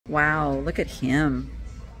Wow, look at him.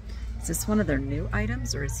 Is this one of their new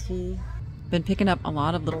items, or is he... Been picking up a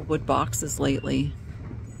lot of little wood boxes lately.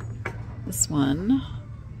 This one.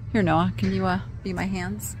 Here, Noah, can you be my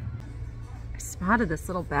hands? I spotted this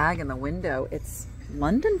little bag in the window. It's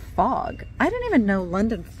London Fog. I didn't even know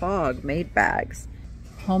London Fog made bags.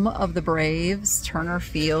 Home of the Braves, Turner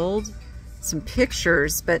Field. Some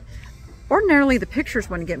pictures, but ordinarily the pictures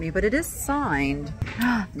wouldn't get me, but it is signed.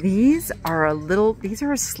 These are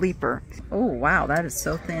a sleeper. Oh, wow, that is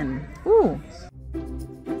so thin. Ooh.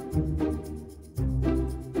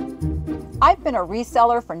 I've been a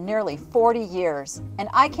reseller for nearly 40 years, and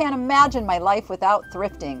I can't imagine my life without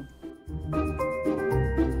thrifting.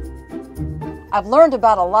 I've learned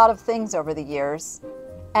about a lot of things over the years,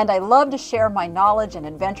 and I love to share my knowledge and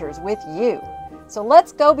adventures with you. So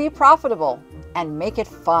let's go be profitable and make it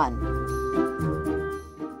fun.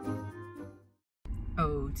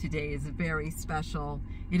 Oh, today is very special.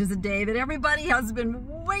 It is a day that everybody has been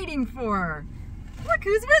waiting for. Look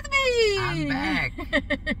who's with me! I'm back.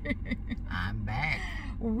 I'm back.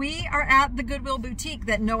 We are at the Goodwill boutique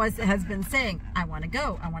that Noah has been saying, I want to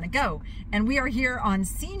go, I want to go. And we are here on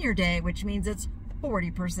Senior Day, which means it's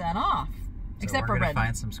 40% off. So except for red.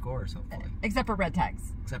 Find some scores, hopefully. Except for red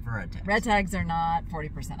tags. Except for red tags. Red tags are not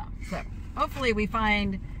 40% off. So hopefully we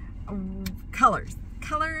find colors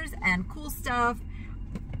and cool stuff.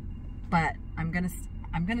 But I'm gonna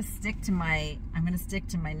stick to my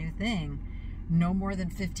new thing. No more than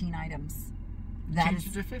 15 items. That is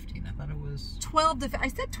to 15. I thought it was 12 to. I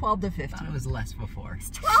said 12 to 15. I thought it was less before. It's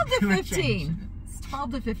 12 to 15. It's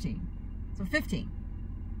 12 to 15. So 15.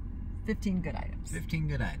 15 good items. 15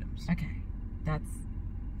 good items. Okay. That's,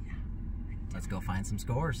 yeah. Let's go find some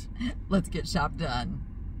scores. Let's get shop done.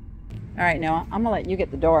 All right, Noah, I'm gonna let you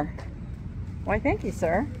get the door. Why, thank you,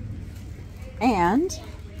 sir. And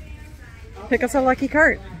pick us a lucky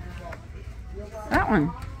cart. That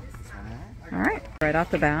one. All right, right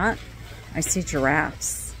off the bat, I see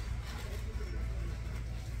giraffes.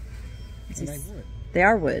 They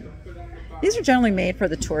are wood. These are generally made for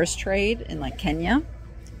the tourist trade in like Kenya,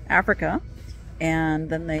 Africa, and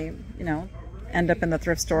then they, you know, end up in the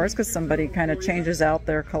thrift stores because somebody kind of changes out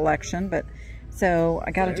their collection. But so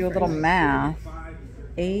I got to do a little math.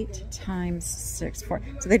 8 times 6, 4.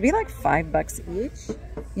 So they'd be like $5 each.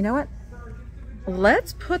 You know what?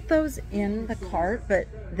 Let's put those in the cart, but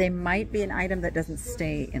they might be an item that doesn't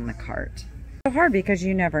stay in the cart. It's so hard because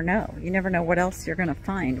you never know. You never know what else you're going to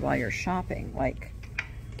find while you're shopping. Like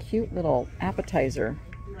cute little appetizer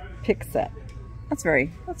pick set. That's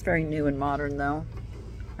very new and modern though.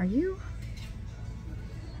 Are you?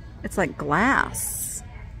 It's like glass.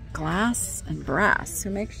 Glass and brass. Who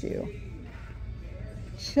makes you?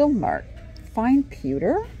 Chillmark. Fine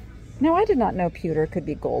pewter? No, I did not know pewter could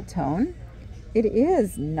be gold tone. It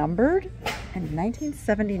is numbered and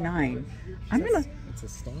 1979. It's a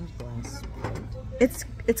stained glass plate.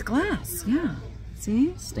 It's glass, yeah.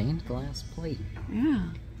 See? Stained glass plate. Yeah.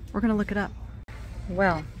 We're gonna look it up.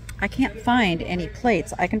 Well, I can't find any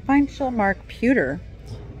plates. I can find Chillmark pewter,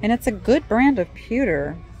 and it's a good brand of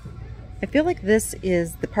pewter. I feel like this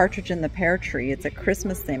is the partridge in the pear tree. It's a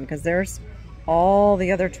Christmas thing because there's all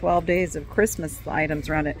the other 12 days of Christmas items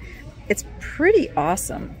around it. It's pretty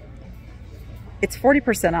awesome. It's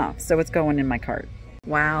 40% off, so it's going in my cart.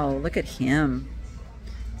 Wow, look at him.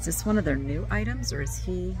 Is this one of their new items, or is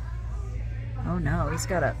he? Oh no, he's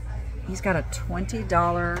got a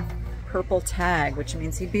 $20 purple tag, which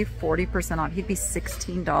means he'd be 40% off. He'd be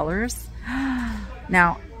 $16.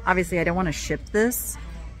 Now, obviously, I don't want to ship this.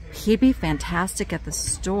 He'd be fantastic at the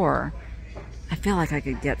store. I feel like I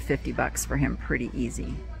could get $50 for him pretty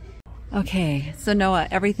easy. Okay, so Noah,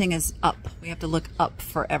 everything is up. We have to look up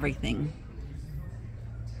for everything.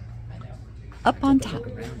 Up on top.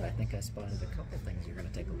 I think I spotted a couple things you're going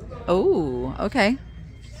to take a look at. Oh, okay.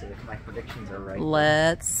 See if my predictions are right.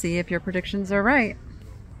 Let's see if your predictions are right.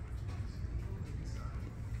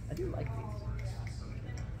 I do like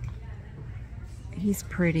these. He's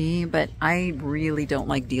pretty, but I really don't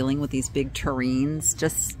like dealing with these big tureens.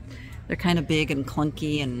 Just, they're kind of big and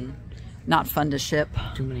clunky and not fun to ship.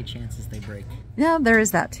 Too many chances they break. Yeah, there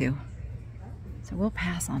is that too. So we'll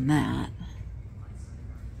pass on that.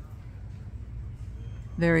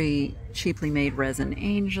 Very cheaply made resin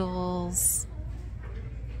angels.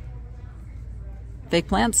 Fake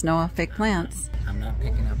plants, Noah, fake plants. I'm not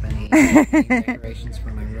picking up any decorations for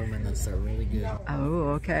my room unless they're really good. Oh,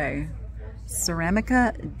 okay.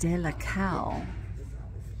 Ceramica de la Cal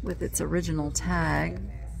with its original tag.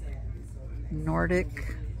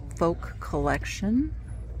 Nordic Folk Collection.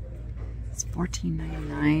 It's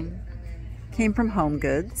 $14.99. Came from Home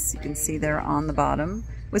Goods. You can see there on the bottom.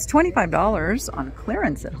 was $25 on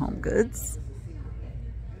clearance at Home Goods.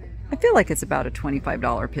 I feel like it's about a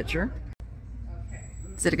 $25 pitcher.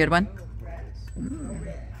 Is it a good one?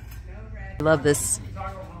 I love this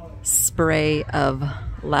spray of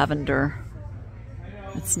lavender.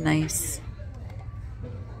 It's nice.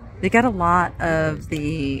 They got a lot of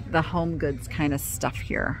the Home Goods kind of stuff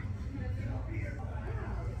here.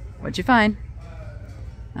 What'd you find?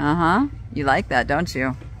 Uh-huh. You like that, don't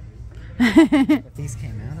you? If these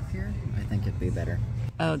came out of here, I think it'd be better.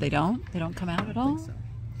 Oh, they don't? They don't come out at all? I think so.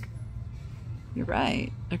 You're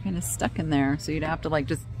right. They're kind of stuck in there, so you'd have to like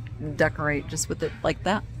just decorate just with it like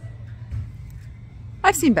that.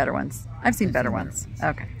 I've seen better ones. I've seen better ones.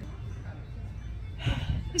 Okay.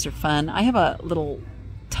 These are fun. I have a little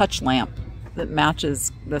touch lamp that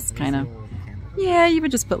matches this kind of... Yeah, you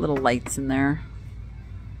would just put little lights in there.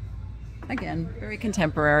 Again, very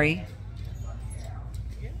contemporary.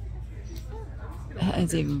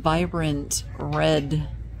 It's a vibrant red.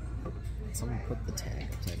 Someone put the tag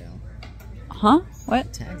upside down. Huh?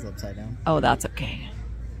 What? The tag's upside down. Oh, that's okay.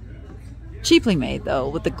 Cheaply made though,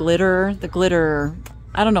 with the glitter. The glitter,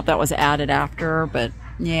 I don't know if that was added after, but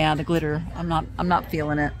yeah, the glitter, I'm not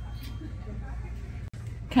feeling it.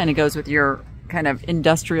 Kind of goes with your kind of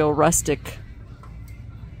industrial rustic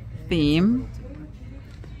theme.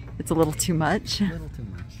 It's a little too much. A little too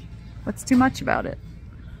much. What's too much about it?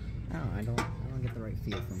 Oh, I don't get the right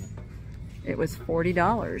feel from it. It was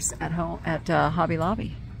 $40 at home at Hobby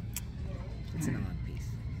Lobby. It's an odd piece.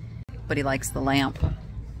 But he likes the lamp.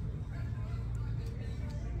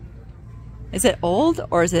 Is it old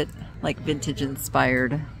or is it like vintage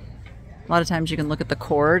inspired? A lot of times you can look at the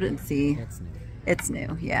cord and see It's new. it's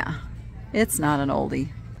new. Yeah, it's not an oldie.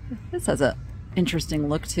 This has a interesting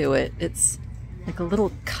look to it. It's like a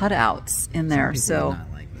little cutouts in there. Some people So do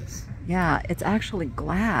not like this. yeah, it's actually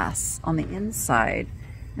glass on the inside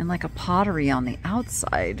and like a pottery on the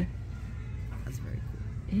outside. That's very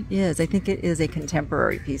cool. It is. I think it is a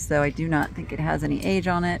contemporary piece, though. I do not think it has any age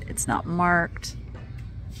on it. It's not marked.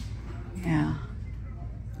 Yeah.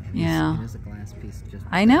 Yeah. It is a glass piece. Just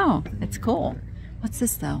I know. It's cool. What's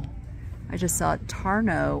this, though? I just saw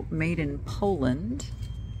Tarno made in Poland.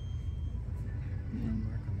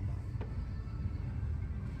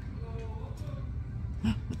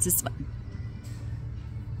 What's this one?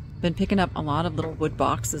 Been picking up a lot of little wood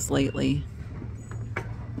boxes lately.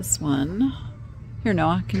 This one. Here,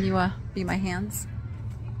 Noah, can you be my hands?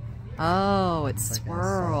 Oh, it's like a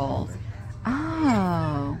swirls. salt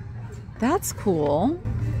Oh, that's cool.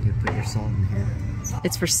 You put your salt in here.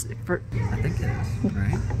 It's for I think it is,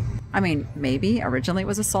 right? I mean, maybe originally it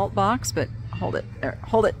was a salt box, but hold it there.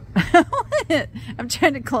 Hold it. Hold it. I'm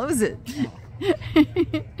trying to close it.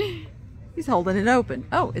 He's holding it open.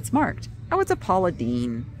 Oh, it's marked. Oh, it's a Paula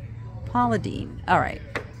Deen. Paula Deen. All right.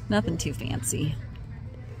 Nothing too fancy.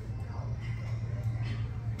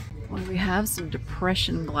 Well, we have some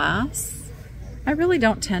depression glass. I really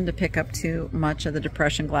don't tend to pick up too much of the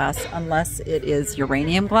depression glass unless it is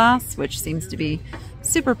uranium glass, which seems to be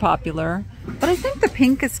super popular. But I think the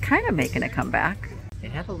pink is kind of making a comeback.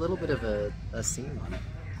 It had a little bit of a seam on it.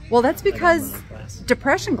 Well, that's because Like glass.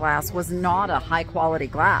 depression glass was not a high quality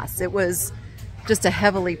glass. It was just a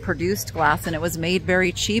heavily produced glass and it was made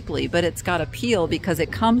very cheaply, but it's got appeal because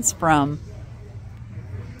it comes from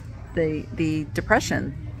the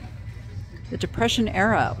Depression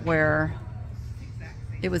era where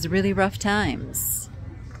it was really rough times.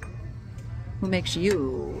 Who makes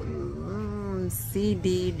you?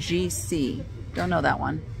 CDGC. Don't know that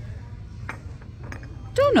one.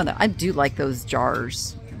 Don't know that. I do like those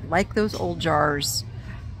jars. Like those old jars.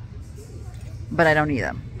 But I don't need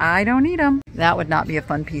them. I don't need them. That would not be a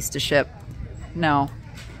fun piece to ship. No.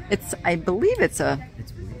 I believe it's a...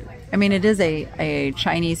 It's weird. I mean, it is a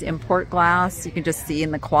Chinese import glass. You can just see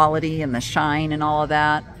in the quality and the shine and all of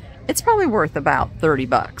that. It's probably worth about 30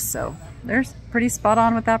 bucks. So they're pretty spot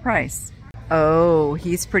on with that price. Oh,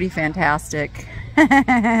 he's pretty fantastic.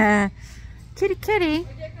 Kitty, kitty.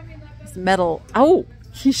 It's metal. Oh,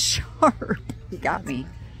 he's sharp. He got me.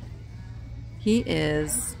 He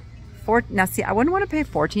is... Now see, I wouldn't want to pay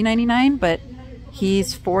 $14.99, but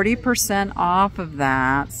he's 40% off of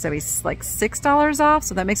that. So he's like $6 off.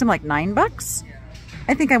 So that makes him like $9.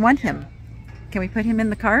 I think I want him. Can we put him in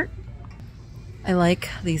the cart? I like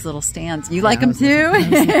these little stands. You like them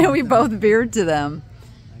too? We both veered to them.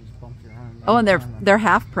 Oh, and they're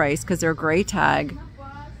half price because they're gray tag.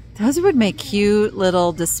 Those would make cute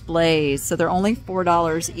little displays. So they're only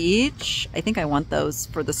 $4 each. I think I want those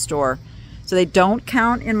for the store. So they don't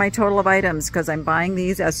count in my total of items because I'm buying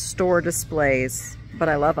these as store displays, but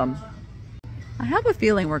I love them. I have a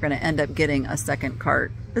feeling we're going to end up getting a second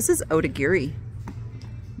cart. This is Otagiri.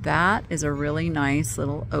 That is a really nice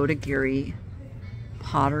little Otagiri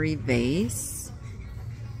pottery vase.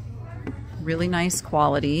 Really nice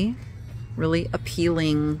quality, really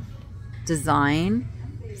appealing design.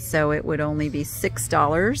 So it would only be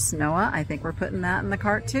 $6. Noah, I think we're putting that in the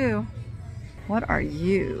cart too. What are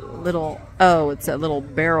you? Oh, it's a little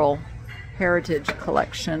barrel heritage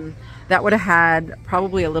collection. That would have had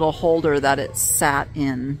probably a little holder that it sat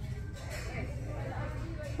in.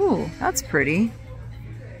 Ooh, that's pretty.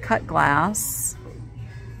 Cut glass.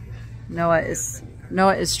 Noah is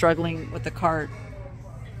struggling with the cart.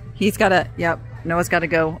 He's got to, yep, Noah's got to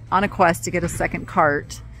go on a quest to get a second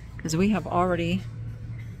cart because we've got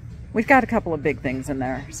a couple of big things in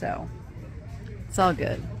there, so it's all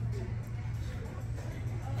good.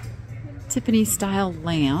 Tiffany style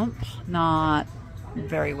lamp, not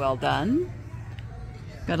very well done.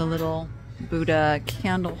 Got a little Buddha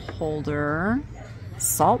candle holder.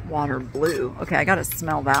 Saltwater blue. Okay, I gotta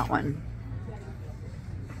smell that one.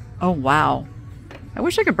 Oh, wow. I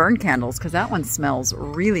wish I could burn candles because that one smells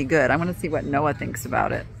really good. I want to see what Noah thinks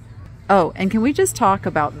about it. Oh, and can we just talk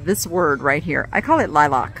about this word right here? I call it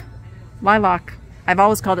lilac. Lilac. I've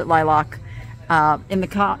always called it lilac. In the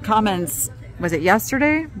comments, was it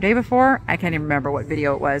yesterday? Day before? I can't even remember what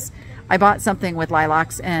video it was. I bought something with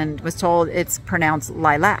lilacs and was told it's pronounced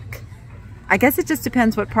lilac. I guess it just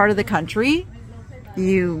depends what part of the country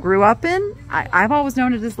you grew up in. I've always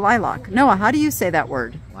known it as lilac. Noah, how do you say that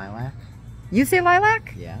word? Lilac. You say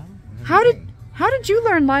lilac? Yeah. How did you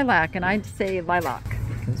learn lilac and I'd say lilac?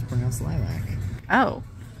 Because it's pronounced lilac. Oh.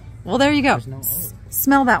 Well, there you go. There's no O.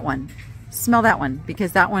 Smell that one. Smell that one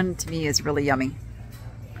because that one to me is really yummy.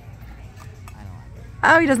 I don't like it.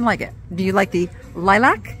 Oh, he doesn't like it. Do you like the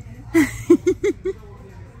lilac? No.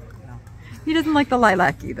 He doesn't like the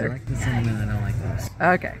lilac I either. like the cinnamon, I don't like those.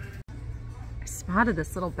 Okay. I spotted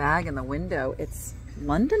this little bag in the window. It's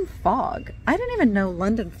London Fog. I didn't even know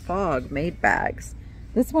London Fog made bags.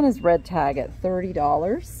 This one is red tag at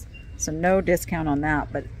 $30, so no discount on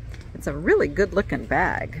that, but it's a really good looking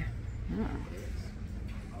bag. Oh.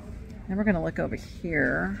 Then we're gonna look over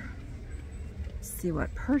here, see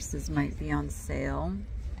what purses might be on sale.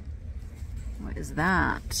 What is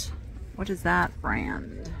that? What is that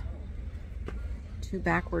brand? Two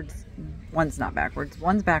backwards. One's not backwards.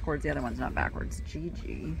 One's backwards, the other one's not backwards.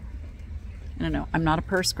 GG. I don't know. I'm not a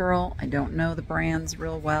purse girl. I don't know the brands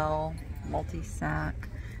real well. Multi-sack.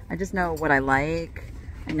 I just know what I like.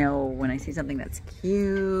 I know when I see something that's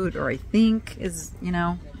cute or I think is, you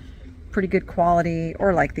know, pretty good quality,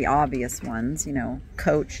 or like the obvious ones, you know,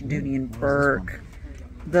 Coach, Dooney and Burke.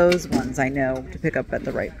 Those ones I know to pick up at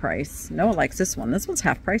the right price. Noah likes this one. This one's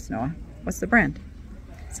half price, Noah. What's the brand?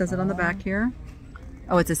 It says it on the back here.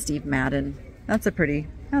 Oh, it's a Steve Madden. That's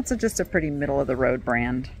just a pretty middle of the road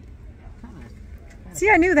brand. See,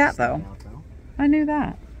 I knew that though. I knew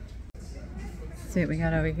that. Let's see what we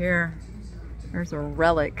got over here. There's a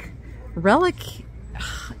relic.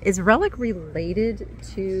 Is relic related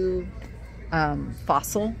to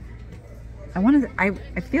fossil? I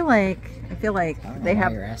feel like they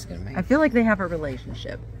have. You're asking me. I feel like they have a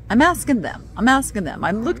relationship. I'm asking them.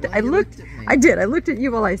 I looked at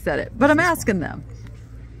you while I said it, but I'm asking them.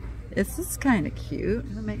 This is kind of cute.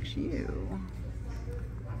 What makes you?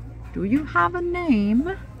 Do you have a name?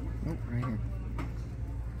 Oh, right here.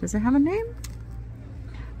 Does it have a name?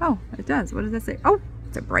 Oh, it does. What does that say? Oh,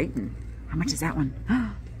 it's a Brighton. How much is that one?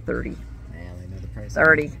 30. Yeah, they know the price.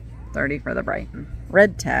 30. 30 for the Brighton.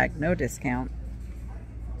 Red tag, no discount.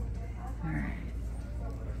 All right.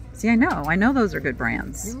 See, I know those are good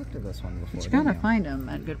brands. You looked at this one before. But you gotta find them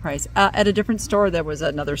at a good price. At a different store, there was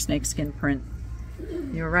another snakeskin print.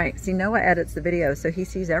 You're right. See, Noah edits the video, so he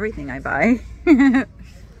sees everything I buy.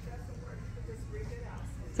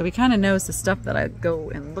 So he kind of knows the stuff that I go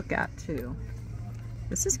and look at too.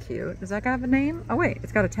 This is cute. Does that guy have a name? Oh wait,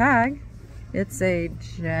 it's got a tag. It's a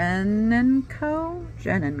Jen & Co.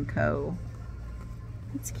 Jen & Co.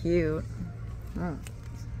 It's cute. Oh.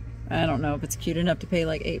 I don't know if it's cute enough to pay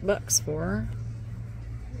like $8 for.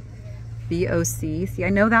 BOC. See, I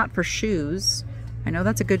know that for shoes. I know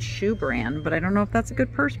that's a good shoe brand, but I don't know if that's a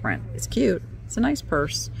good purse brand. It's cute. It's a nice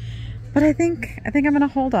purse. But I think I'm gonna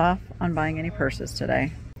hold off on buying any purses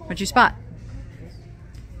today. What'd you spot?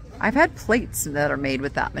 I've had plates that are made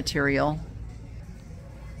with that material.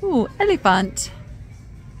 Ooh, elephant.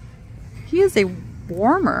 He is a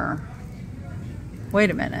warmer. Wait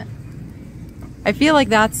a minute. I feel like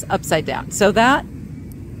that's upside down. So that,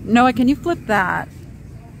 Noah, can you flip that?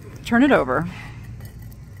 Turn it over.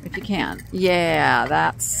 If you can. Yeah,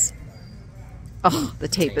 that's Oh, the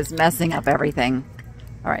tape is messing up everything.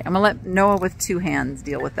 All right, I'm gonna let Noah with 2 hands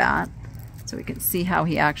deal with that so we can see how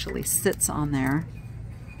he actually sits on there.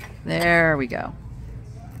 There we go.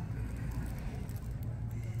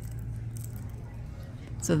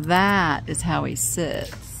 So that is how he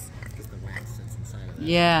sits. The wax sits inside of it.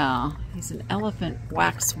 Yeah, he's an elephant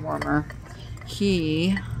wax warmer.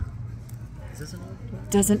 He Is this an old one?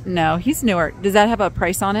 doesn't know. He's newer. Does that have a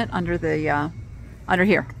price on it under the under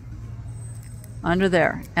here? Under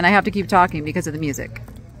there. And I have to keep talking because of the music.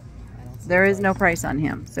 There is no price on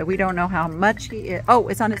him, so we don't know how much he is. Oh,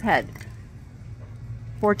 it's on his head.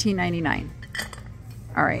 $14.99.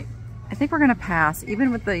 All right. I think we're gonna pass,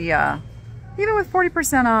 even with the even with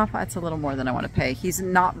 40% off. That's a little more than I want to pay. He's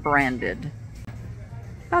not branded.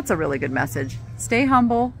 That's a really good message. Stay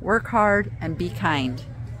humble, work hard, and be kind.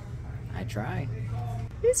 I try.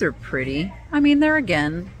 These are pretty. I mean, they're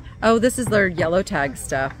again. Oh, this is their yellow tag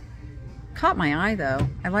stuff. Caught my eye though.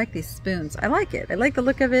 I like these spoons. I like it. I like the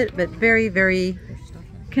look of it, but very, very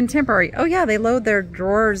contemporary. Oh yeah, they load their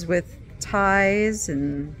drawers with ties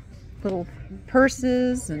and little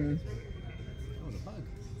purses and... Oh, the bug.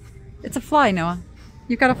 It's a fly, Noah.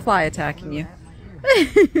 You've got a fly attacking you.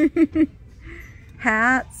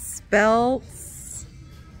 Hats, belts.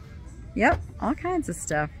 Yep, all kinds of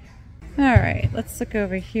stuff. All right, let's look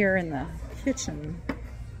over here in the kitchen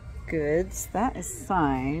goods. That is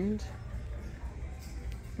signed.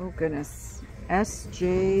 Oh goodness.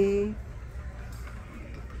 SJ.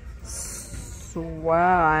 So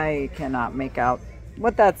I cannot make out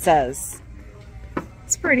what that says.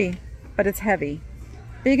 It's pretty, but it's heavy.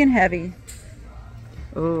 Big and heavy.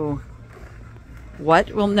 Ooh.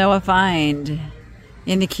 What will Noah find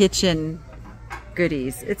in the kitchen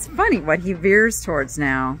goodies? It's funny what he veers towards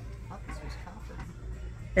now.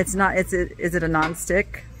 It's not, is it a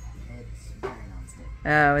non-stick?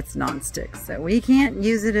 Oh, it's non-stick. So we can't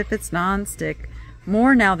use it if it's non-stick.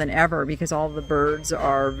 More now than ever because all the birds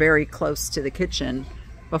are very close to the kitchen.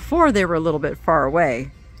 Before they were a little bit far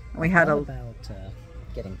away. We had What about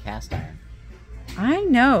getting cast iron? I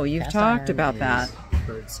know, you've Cast talked iron about that. is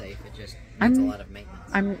bird safe. It just needs a lot of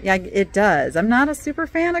maintenance. Yeah, it does. I'm not a super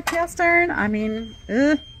fan of cast iron. I mean,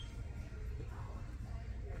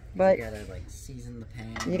 but You gotta like season the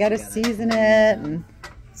pan. you gotta season it and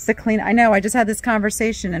it's to clean. I know. I just had this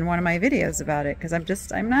conversation in one of my videos about it because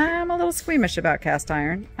I'm a little squeamish about cast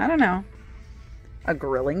iron. I don't know. A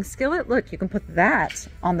grilling skillet. Look, you can put that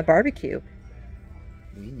on the barbecue.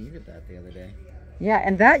 We needed that the other day. Yeah,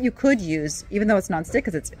 and that you could use, even though it's non-stick,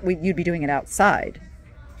 because you'd be doing it outside.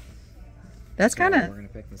 That's kind of. We're gonna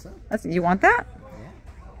pick this up. You want that?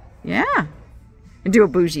 Yeah. Yeah. And do a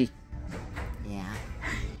bougie.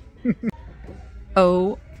 Yeah.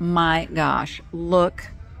 Oh my gosh! Look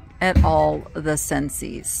at all the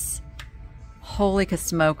Scentsies. Holy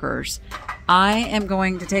smokers! I am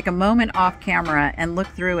going to take a moment off camera and look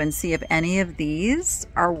through and see if any of these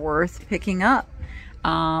are worth picking up.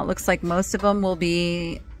 Looks like most of them will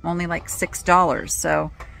be only like $6.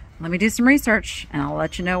 So let me do some research and I'll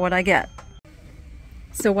let you know what I get.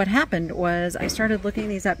 So what happened was I started looking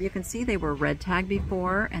these up. You can see they were red tag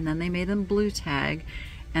before and then they made them blue tag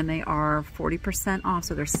and they are 40% off.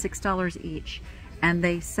 So they're $6 each and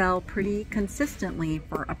they sell pretty consistently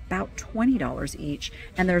for about $20 each.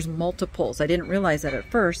 And there's multiples. I didn't realize that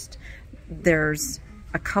at first. There's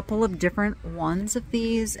a couple of different ones of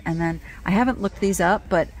these, and then I haven't looked these up,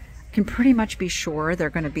 but can pretty much be sure they're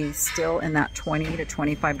going to be still in that $20 to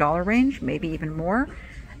 $25 range, maybe even more.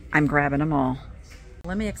 I'm grabbing them all.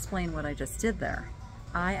 Let me explain what I just did there.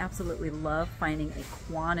 I absolutely love finding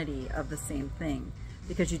a quantity of the same thing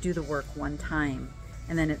because you do the work one time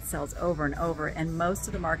and then it sells over and over, and most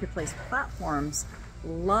of the marketplace platforms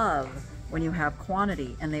love when you have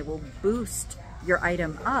quantity and they will boost your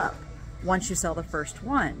item up once you sell the first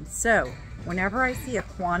one. So whenever I see a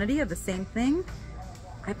quantity of the same thing,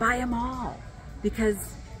 I buy them all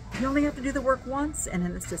because you only have to do the work once and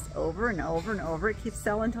then it's just over and over and over. It keeps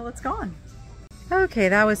selling until it's gone. Okay,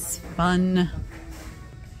 that was fun.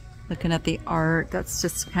 Looking at the art, that's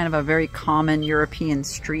just kind of a very common European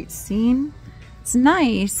street scene. It's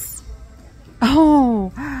nice.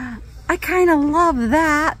 Oh, I kind of love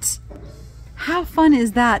that. How fun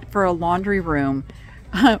is that for a laundry room?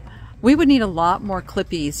 We would need a lot more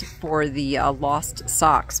clippies for the lost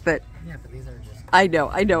socks, but Yeah, but these are just. I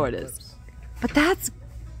know it is. But that's,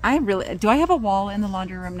 do I have a wall in the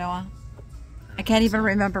laundry room, Noah? I can't even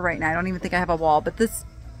remember right now. I don't even think I have a wall, but this,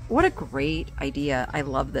 what a great idea. I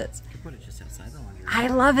love this. You put it just outside the laundry room. I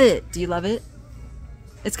love it. Do you love it?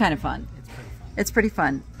 It's kind of fun. It's pretty fun. It's pretty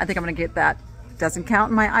fun. I think I'm going to get that. Doesn't count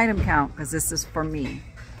in my item count because this is for me.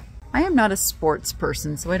 I am not a sports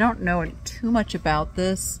person, so I don't know too much about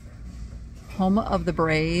this. Home of the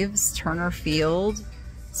Braves, Turner Field,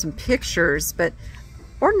 some pictures, but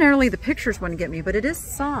ordinarily the pictures wouldn't get me, but it is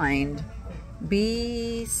signed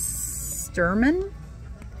B. Sturman.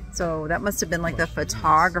 So that must have been like the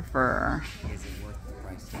photographer. Is it worth the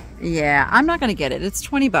price tag? Yeah, I'm not gonna get it. It's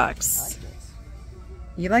 20 bucks.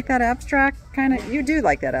 You like that abstract kind of? You do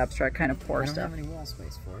like that abstract kind of poor I don't stuff. have any wall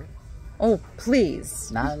space for it. Oh,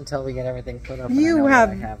 please. Not until we get everything put up. You and I know have,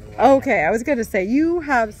 what I have and what I okay, I was going to say, you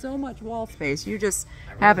have so much wall space. You just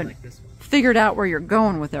really haven't like this one. figured out where you're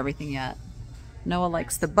going with everything yet. Noah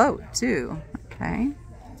likes the boat too. Okay.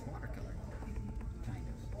 It's watercolor. Kind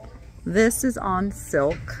of. This is on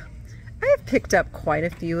silk. I have picked up quite a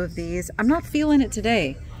few of these. I'm not feeling it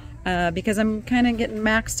today because I'm kind of getting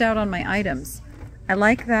maxed out on my items. I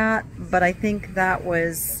like that, but I think that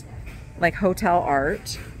was like hotel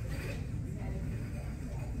art.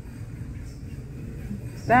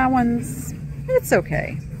 That one's, it's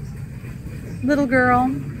okay. Little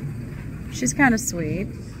girl, she's kind of sweet.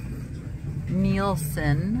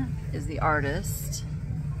 Nielsen is the artist.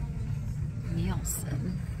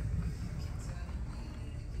 Nielsen.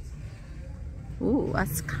 Ooh,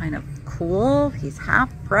 that's kind of cool. He's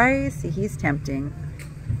half price. He's tempting.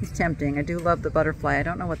 He's tempting. I do love the butterfly. I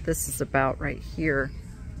don't know what this is about right here.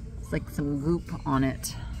 It's like some goop on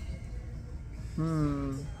it.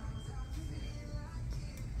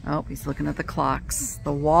 Oh, he's looking at the clocks.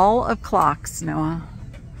 The wall of clocks, Noah.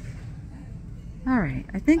 All right,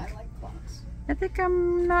 I think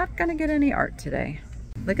I'm not gonna get any art today.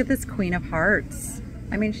 Look at this Queen of Hearts.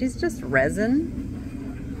 I mean, she's just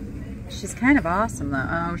resin. She's kind of awesome though.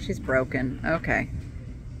 Oh, she's broken. Okay.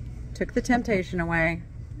 Took the temptation away.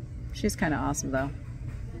 She's kind of awesome though.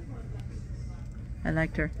 I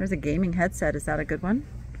liked her. There's a gaming headset. Is that a good one?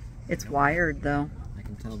 It's wired though. I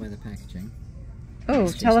can tell by the packaging. Oh,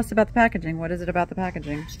 tell us about the packaging. What is it about the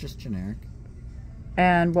packaging? It's just generic.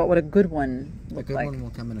 And what would a good one look like? A good one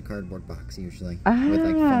will come in a cardboard box usually. With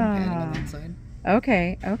like foam padding on the inside.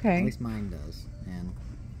 Okay, okay. At least mine does. And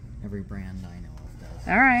every brand I know of does.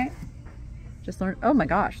 All right. Just learned. Oh my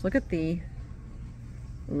gosh, look at the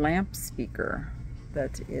lamp speaker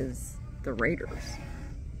that is the Raiders.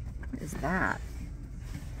 What is that?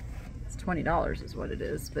 It's $20 is what it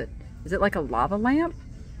is, but is it like a lava lamp?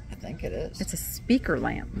 I think it is. It's a speaker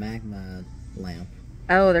lamp. Magma lamp.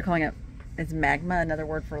 Oh, they're calling it, is magma another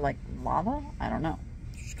word for like lava? I don't know.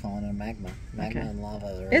 Just calling it a magma. Magma and lava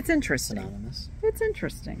are It's interesting. synonymous. It's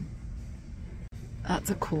interesting.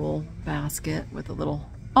 That's a cool basket with a little,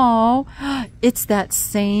 oh, it's that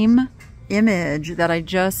same image that I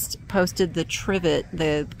just posted, the trivet,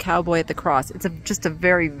 the cowboy at the cross. It's just a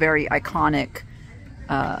very, very iconic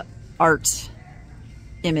art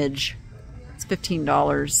image. It's $15.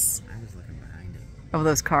 I was looking behind it. Of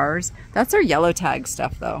those cars. That's our yellow tag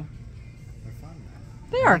stuff though. They're fun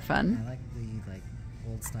though. They are fun. I like the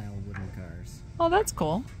old style wooden cars. Oh, that's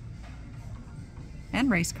cool.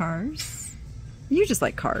 And race cars. You just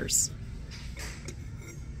like cars.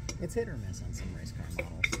 It's hit or miss on some race car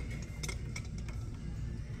models.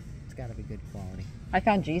 It's got to be good quality. I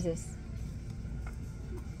found Jesus.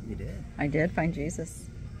 You did? I did find Jesus.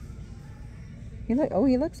 He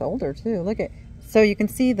looks older too. Look at, so you can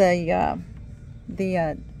see the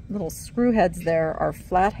little screw heads there are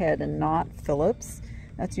flathead and not Phillips.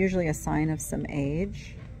 That's usually a sign of some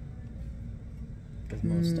age. Because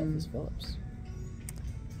most stuff is Phillips.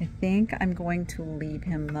 I think I'm going to leave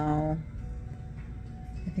him though.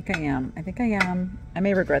 I think I am. I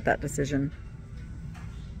may regret that decision.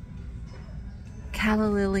 Calla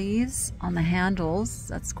lilies on the handles.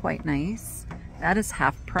 That's quite nice. That is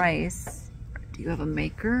half price. Do you have a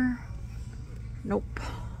maker? Nope.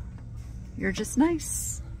 You're just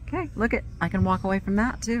nice. Okay, look it. I can walk away from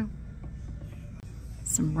that too.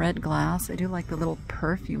 Some red glass. I do like the little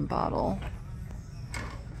perfume bottle.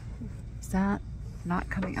 Is that not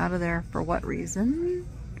coming out of there for what reason?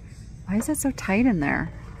 Why is that so tight in there?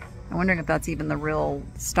 I'm wondering if that's even the real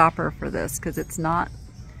stopper for this, because it's not.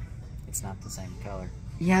 It's not the same color.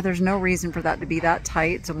 Yeah, there's no reason for that to be that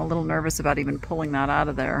tight, so I'm a little nervous about even pulling that out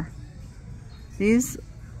of there. These,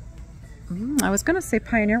 I was going to say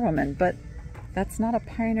Pioneer Woman, but that's not a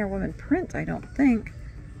Pioneer Woman print, I don't think.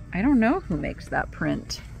 I don't know who makes that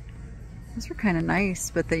print. These are kind of nice,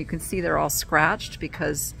 but you can see they're all scratched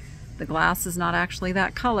because the glass is not actually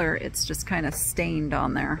that color. It's just kind of stained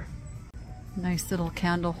on there. Nice little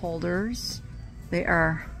candle holders. They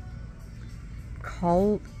are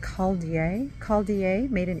Caldier,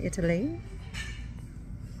 made in Italy.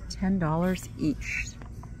 $10 each.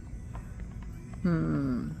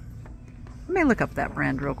 Let me look up that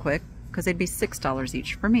brand real quick, because they'd be $6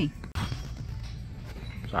 each for me.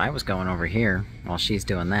 So I was going over here while she's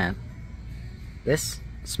doing that. This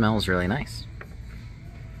smells really nice.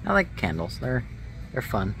 I like candles. They're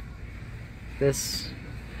fun. This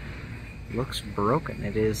looks broken.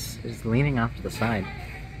 It's leaning off to the side.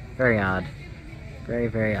 Very odd. Very,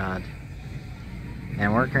 very odd.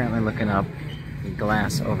 And we're currently looking up the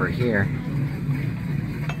glass over here.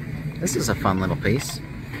 This is a fun little piece.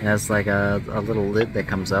 It has like a little lid that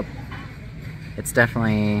comes up. It's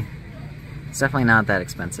definitely not that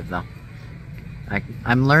expensive though.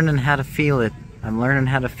 I'm learning how to feel it. I'm learning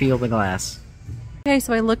how to feel the glass. Okay,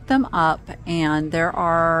 so I looked them up, and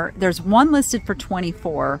there's one listed for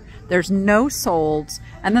 $24. There's no solds,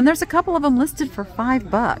 and then there's a couple of them listed for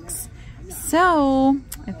 $5. So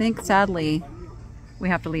I think sadly we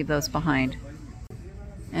have to leave those behind.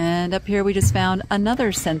 And up here we just found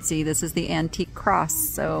another Scentsy. This is the Antique Cross,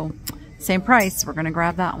 so same price. We're gonna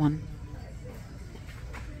grab that one.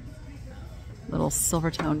 Little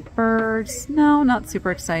silver-toned birds. No, not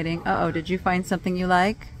super exciting. Uh-oh, did you find something you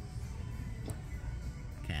like?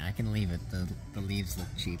 Okay, I can leave it. The leaves look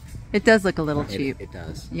cheap. It does look a little cheap. It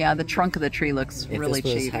does. Yeah, the trunk of the tree looks really cheap.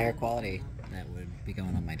 If this was higher quality, that would be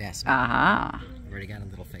going on my desk. Aha. I've already got a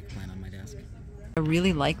little fake plant on my desk. I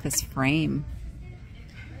really like this frame.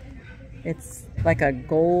 It's like a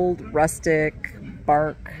gold rustic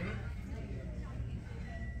bark.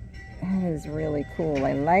 That is really cool.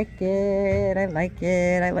 I like it. I like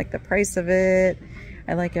it. I like the price of it.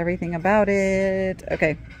 I like everything about it.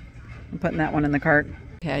 Okay, I'm putting that one in the cart.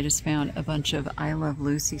 Okay, I just found a bunch of I Love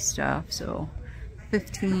Lucy stuff. So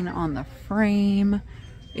 $15 on the frame.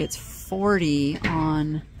 It's $40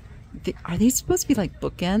 on the, are these supposed to be like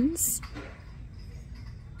bookends?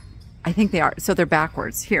 I think they are. So they're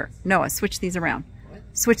backwards. Here, Noah, switch these around.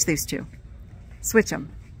 Switch these two. Switch them.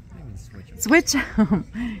 Switch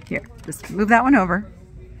them. Here, just move that one over,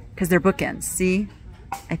 because they're bookends. See?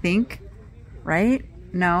 I think. Right?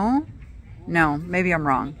 No? No, maybe I'm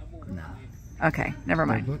wrong. No. Okay, never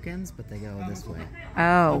mind. They're bookends, but they go this way.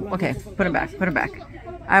 Oh, okay. Put them back. Put them back.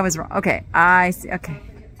 I was wrong. Okay, I see. Okay.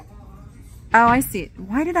 Oh, I see it.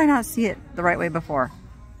 Why did I not see it the right way before?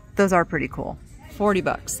 Those are pretty cool.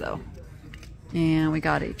 $40 though. And we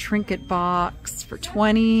got a trinket box for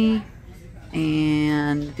 $20.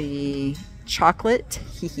 And the chocolate,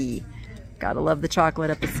 hee. Gotta love the chocolate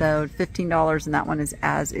episode. $15, and that one is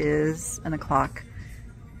as is, and a clock.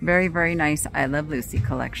 Very, very nice I Love Lucy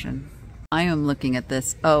collection. I am looking at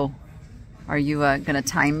this. Oh, are you gonna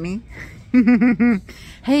time me?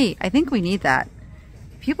 Hey, I think we need that.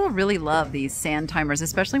 People really love these sand timers,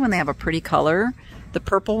 especially when they have a pretty color. The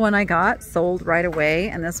purple one I got sold right away,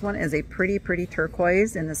 and this one is a pretty, pretty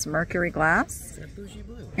turquoise in this mercury glass. Is that bougie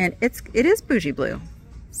blue? And it is bougie blue.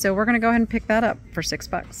 So we're gonna go ahead and pick that up for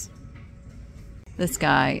 $6. This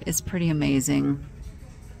guy is pretty amazing.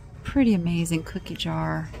 Pretty amazing cookie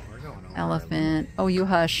jar. Elephant. Oh, you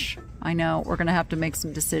hush. I know, we're gonna have to make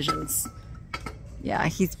some decisions. Yeah,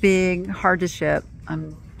 he's big, hard to ship.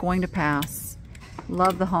 I'm going to pass.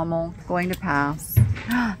 Love the Hummel, going to pass.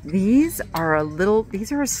 These are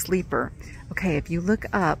a sleeper. Okay, if you look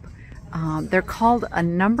up, they're called a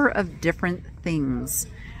number of different things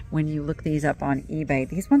when you look these up on eBay.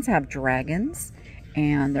 These ones have dragons,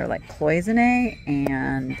 and they're like cloisonne,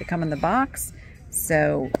 and they come in the box.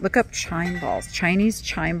 So look up chime balls, Chinese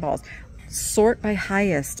chime balls. Sort by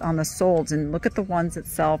highest on the solds, and look at the ones that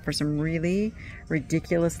sell for some really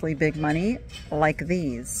ridiculously big money, like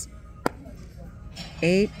these.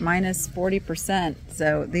 8 minus 40%.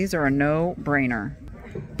 So these are a no-brainer.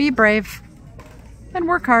 Be brave and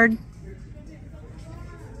work hard.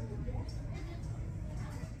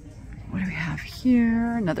 What do we have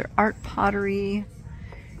here? Another art pottery.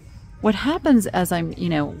 What happens as I'm,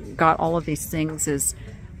 got all of these things is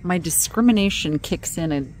my discrimination kicks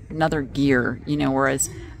in another gear, whereas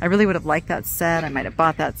I really would have liked that set. I might have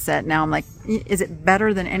bought that set. Now I'm like, is it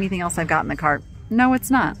better than anything else I've got in the cart? No,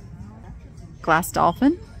 it's not. Glass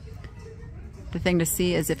dolphin. The thing to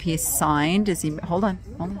see is if he's signed. Is he? Hold on.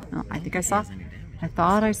 No, I think I saw. I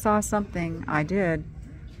thought I saw something. I did.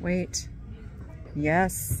 Wait.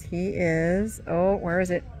 Yes, he is. Oh, where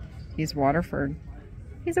is it? He's Waterford.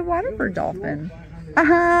 He's a Waterford dolphin.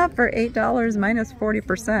 Aha! For $8 minus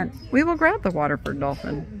 40%. We will grab the Waterford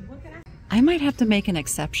dolphin. I might have to make an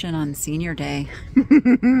exception on Senior Day.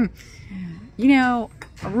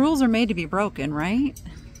 Rules are made to be broken, right?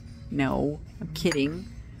 No, I'm kidding.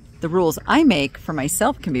 The rules I make for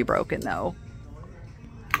myself can be broken, though.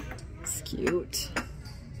 It's cute.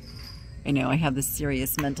 I know, I have this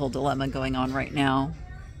serious mental dilemma going on right now.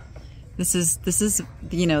 This is,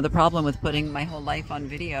 you know, the problem with putting my whole life on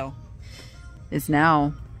video is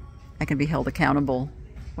now I can be held accountable.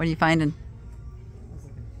 What are you finding?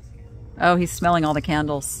 Oh, he's smelling all the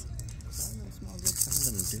candles.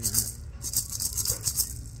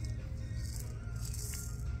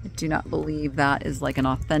 I do not believe that is like an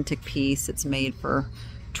authentic piece. It's made for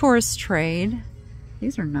tourist trade.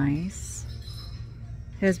 These are nice.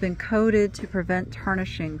 It has been coated to prevent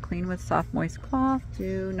tarnishing. Clean with soft, moist cloth.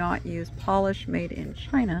 Do not use polish. Made in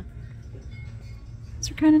China.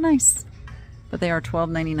 These are kind of nice. But they are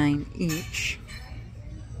 $12.99 each.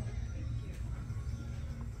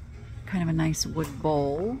 Kind of a nice wood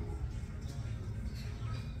bowl.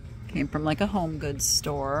 Came from like a home goods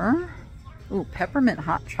store. Ooh, peppermint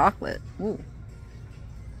hot chocolate. Ooh.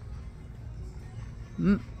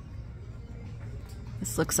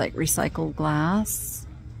 This looks like recycled glass.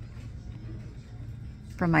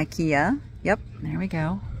 From IKEA. Yep, there we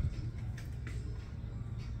go.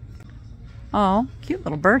 Oh, cute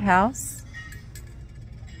little birdhouse.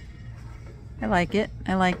 I like it.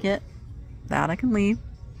 I like it. That I can leave.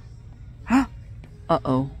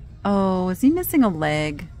 Uh-oh. Oh, is he missing a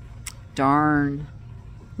leg? Darn.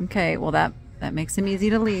 Okay, well that makes him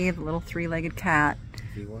easy to leave. A little three-legged cat.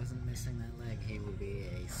 If he wasn't missing that leg, he would be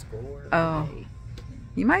a score. Oh,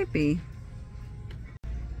 he might be.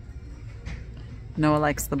 Noah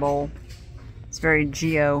likes the bowl. It's very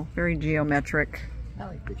geometric. I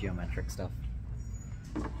like the geometric stuff.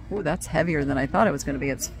 Ooh, that's heavier than I thought it was going to be.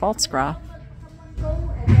 It's false graph. Make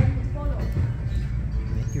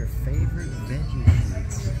your favorite veggie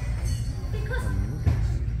sheets.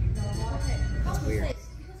 That's weird.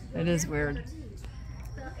 It is weird.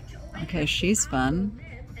 Okay, she's fun.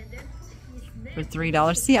 For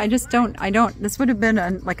 $3. See, I don't, this would have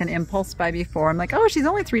been like an impulse buy before. I'm like, oh, she's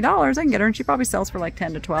only $3. I can get her, and she probably sells for like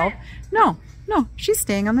 10 to 12. No, she's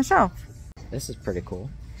staying on the shelf. This is pretty cool.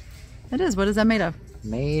 It is. What is that made of?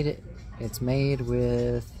 It's made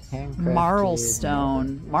with handcrafted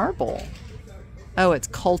Marlstone. Marble. Oh, it's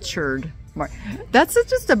cultured. That's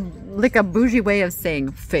just like a bougie way of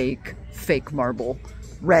saying fake marble.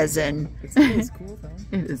 Resin. It's cool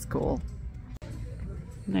though. It is cool.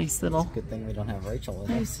 Nice little. It's a good thing we don't have Rachel with us.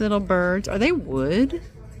 Nice little birds. Are they wood?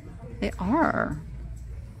 They are.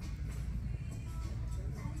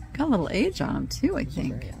 Got a little age on them too, I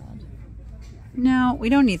think. Very odd. No, we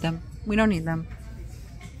don't need them. We don't need them.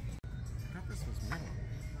 I thought this was metal.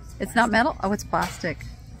 It's not metal? Oh, it's plastic. It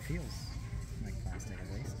feels like plastic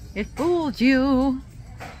at least. It fooled you.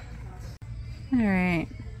 All right.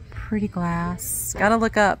 Pretty glass. Gotta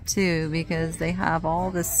look up too because they have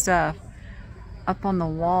all this stuff up on the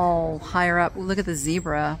wall higher up. Ooh, look at the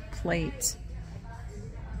zebra plate.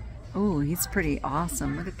 Oh, he's pretty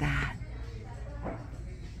awesome. Look at that. I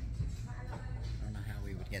don't know how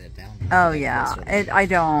we would get it down. Oh yeah, I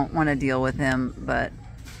don't want to deal with him, but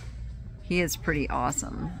he is pretty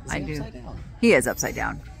awesome. Is he upside down? He is upside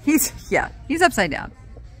down. He's upside down.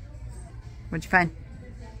 What'd you find?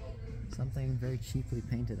 Something very cheaply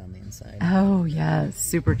painted on the inside. Oh yes,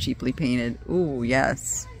 super cheaply painted. Ooh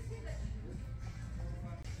yes.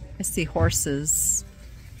 I see horses.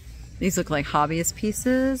 These look like hobbyist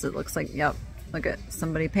pieces. It looks like, yep, look at,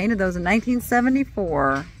 somebody painted those in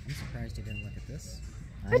 1974. I'm surprised you didn't look at this.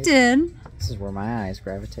 I did. This is where my eyes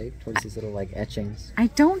gravitate, towards these little like etchings. I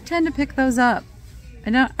don't tend to pick those up.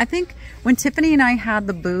 I think when Tiffany and I had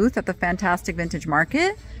the booth at the Fantastic Vintage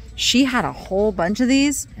Market, she had a whole bunch of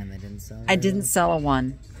these. And they didn't sell? I didn't sell a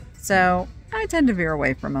one. So I tend to veer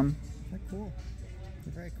away from them. They're cool.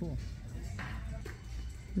 They're very cool.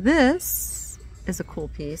 This is a cool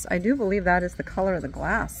piece. I do believe that is the color of the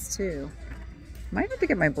glass too. Might have to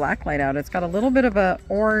get my black light out. It's got a little bit of a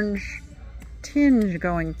orange tinge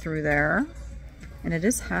going through there. And it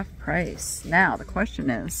is half price. Now the question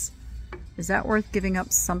is that worth giving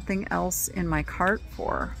up something else in my cart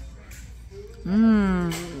for?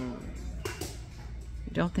 I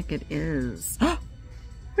don't think it is.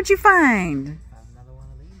 What'd you find? Another one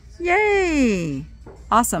of these. Yay!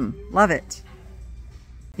 Awesome. Love it.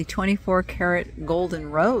 The 24 karat golden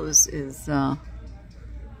rose is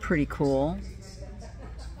pretty cool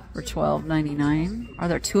for $12.99. Are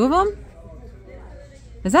there two of them?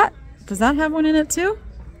 Does that have one in it too?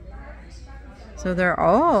 So there,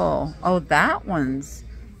 oh, that one's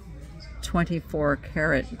 24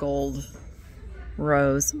 karat gold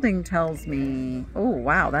rose. Something tells me, oh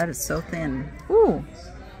wow, that is so thin. Ooh,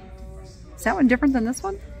 is that one different than this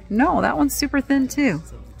one? No, that one's super thin too.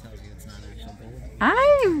 So it tells you it's not actual gold.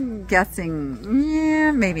 I'm guessing,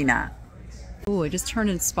 yeah, maybe not. Ooh, I just turned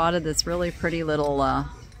and spotted this really pretty little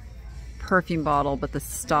perfume bottle, but the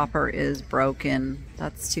stopper is broken.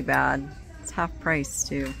 That's too bad. It's half price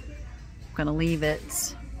too. I'm gonna leave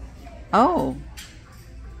it. Oh,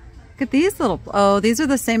 look at these little, oh, these are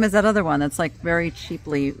the same as that other one. That's like very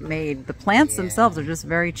cheaply made. The plants themselves are just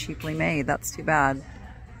very cheaply made. That's too bad.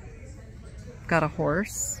 Got a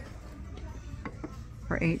horse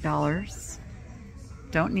for $8.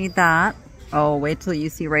 Don't need that. Oh, wait till you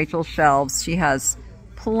see Rachel's shelves. She has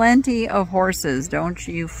plenty of horses. Don't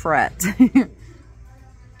you fret.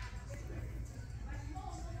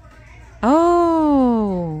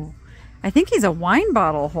 Oh, I think he's a wine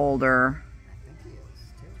bottle holder.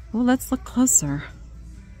 Oh, let's look closer.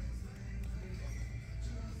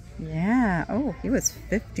 Yeah. Oh, he was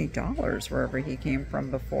 $50 wherever he came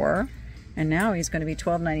from before. And now he's going to be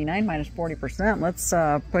 $12.99 minus 40%. Let's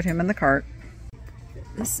put him in the cart.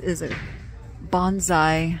 This is a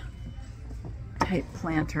bonsai type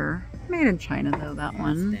planter. Made in China though, that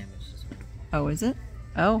one. Oh, is it?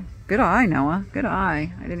 Oh, good eye, Noah. Good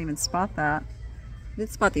eye. I didn't even spot that. I did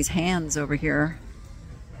spot these hands over here.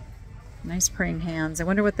 Nice praying hands. I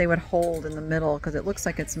wonder what they would hold in the middle because it looks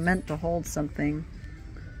like it's meant to hold something.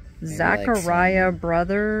 Maybe Zachariah like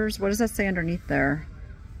Brothers. What does that say underneath there?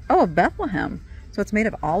 Oh, Bethlehem. So it's made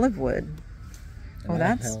of olive wood. Oh,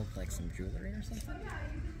 that's held like some jewelry or something.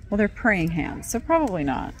 Well, they're praying hands, so probably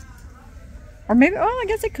not. Or maybe, oh, I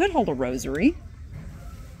guess it could hold a rosary.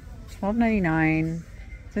 $12.99.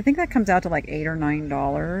 So I think that comes out to like $8 or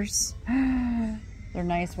 $9. They're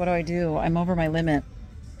nice. What do? I'm over my limit.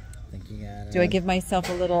 Do I give myself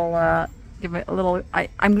a little, I'm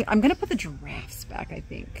gonna put the giraffes back, I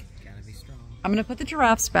think. Gotta be strong. I'm gonna put the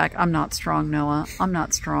giraffes back. I'm not strong, Noah. I'm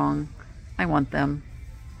not strong. I want them.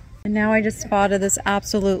 And now I just spotted this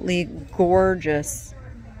absolutely gorgeous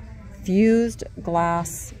fused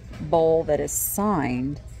glass bowl that is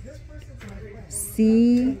signed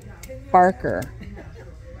C. Barker.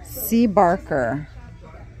 C. Barker.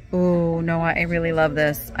 Oh, Noah, I really love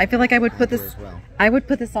this. I feel like I would put this, I would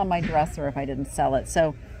put this on my dresser if I didn't sell it.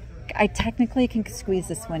 So I technically can squeeze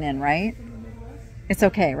this one in, right? It's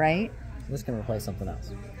okay, right? This can replace something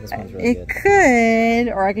else. This one's really good. It could,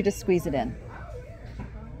 or I could just squeeze it in.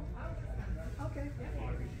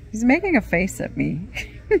 He's making a face at me.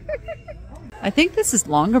 I think this is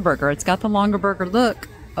Longaberger. It's got the Longaberger look.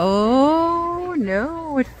 Oh,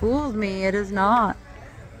 no, it fooled me. It is not.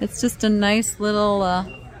 It's just a nice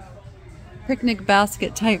little picnic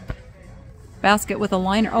basket type basket with a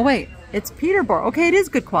liner. Oh, wait, it's Peterborough. Okay, it is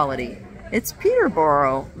good quality. It's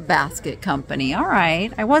Peterborough Basket Company. All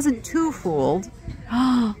right, I wasn't too fooled.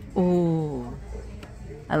 Oh,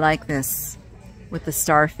 I like this with the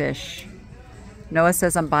starfish. Noah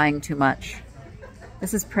says I'm buying too much.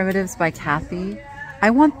 This is Primitives by Kathy. I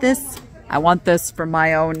want this for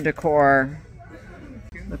my own decor.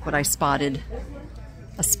 Look what I spotted.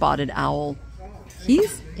 A spotted owl.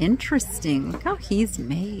 He's interesting. Look how he's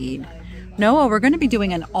made. Noah, we're going to be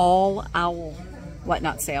doing an all owl,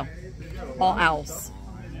 not sale? All owls.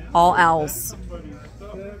 All owls.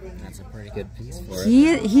 That's a pretty good piece for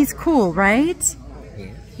it. He's cool, right?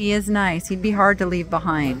 Yeah. He is nice. He'd be hard to leave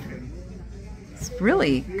behind. It's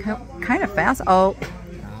really kind of fast. Oh,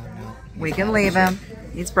 no. We can leave him.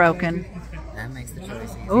 He's broken. That makes the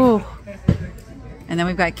choice easy. Oh. And then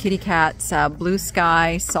we've got Kitty Cat's Blue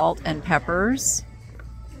Sky Salt and Peppers.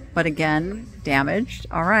 But again, damaged.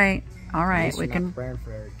 All right. All right. We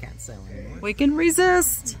can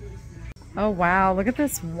resist. Oh, wow. Look at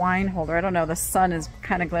this wine holder. I don't know. The sun is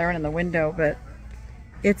kind of glaring in the window, but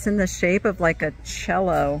it's in the shape of like a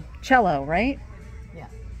cello. Cello, right? Yeah.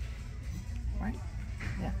 Right?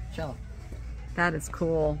 Yeah, cello. That is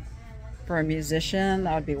cool. For a musician,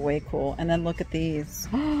 that would be way cool. And then look at these.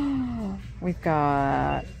 We've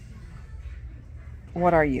got,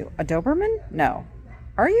 what are you? A Doberman? No.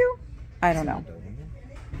 Are you? I don't know.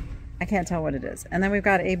 I can't tell what it is. And then we've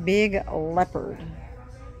got a big leopard.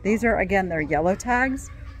 These are, again, they're yellow tags.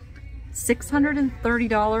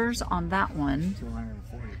 $630 on that one.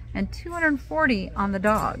 And $240 on the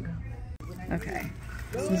dog. Okay.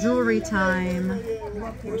 Some jewelry time.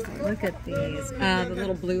 Look at these. The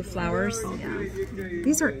little blue flowers. Yeah.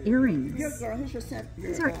 These are earrings.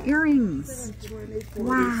 These are earrings.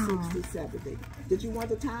 Wow. Did you want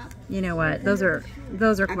the top? You know what? Those are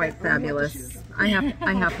quite fabulous. I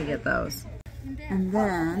have to get those. And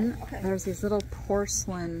then there's these little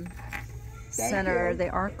porcelain center. They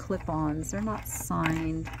are clip-ons. They're not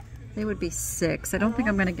signed. They would be $6. I don't think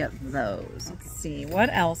I'm going to get those. Let's see. What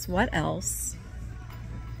else? What else?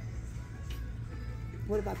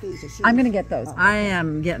 What about these? I'm going to get those. I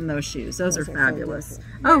am getting those shoes. Those are fabulous.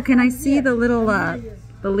 Oh, can I see the little,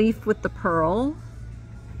 the leaf with the pearl?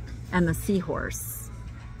 and the seahorse.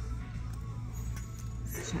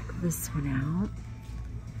 Let's check this one out.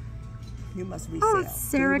 You must resell. Oh, it's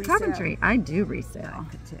Sarah Coventry. I do resell. I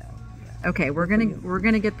could tell. Yeah. Okay, we're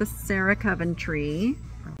gonna get the Sarah Coventry.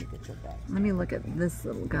 Get your bag. Let me look at this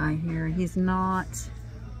little guy here. He's not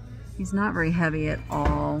very heavy at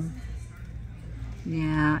all.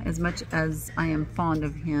 Yeah, as much as I am fond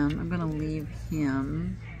of him, I'm gonna leave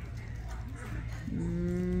him.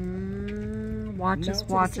 Watches.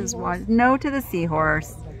 No to the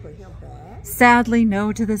seahorse. Sadly,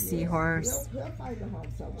 no to the seahorse.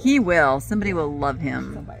 He will. Somebody will love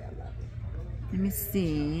him. Let me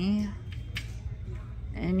see.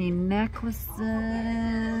 Any necklaces?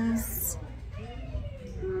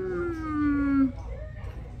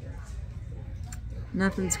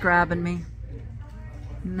 Nothing's grabbing me.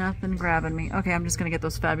 Nothing grabbing me. Okay, I'm just gonna get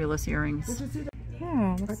those fabulous earrings.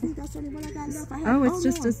 Oh, I think that's the only one I got left.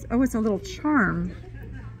 It's a little charm.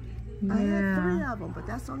 I had 3 of them, but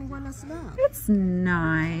that's the only one that's left. It's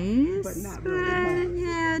nice. But not really.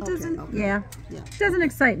 Yeah, it doesn't. Okay. Yeah, doesn't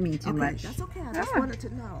excite me too much. That's okay. I just wanted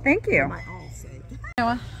to know. Thank you. For my own sake.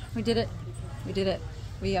 Noah, we did it. We did it.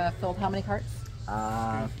 We filled how many carts? 3,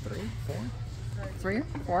 4? 3 or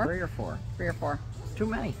 4? 3 or 4. 3 or 4. Too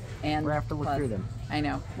many. And we're gonna have to look through them. I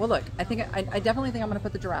know. Well, look, I definitely think I'm gonna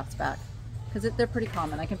put the giraffes back because they're pretty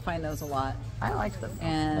common. I can find those a lot. I like them.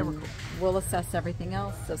 And they were cool. We'll assess everything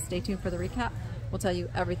else. So stay tuned for the recap. We'll tell you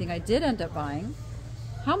everything I did end up buying,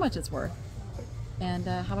 how much it's worth, and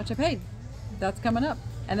how much I paid. That's coming up.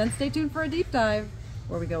 And then stay tuned for a deep dive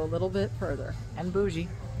where we go a little bit further. And bougie.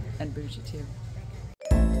 And bougie too.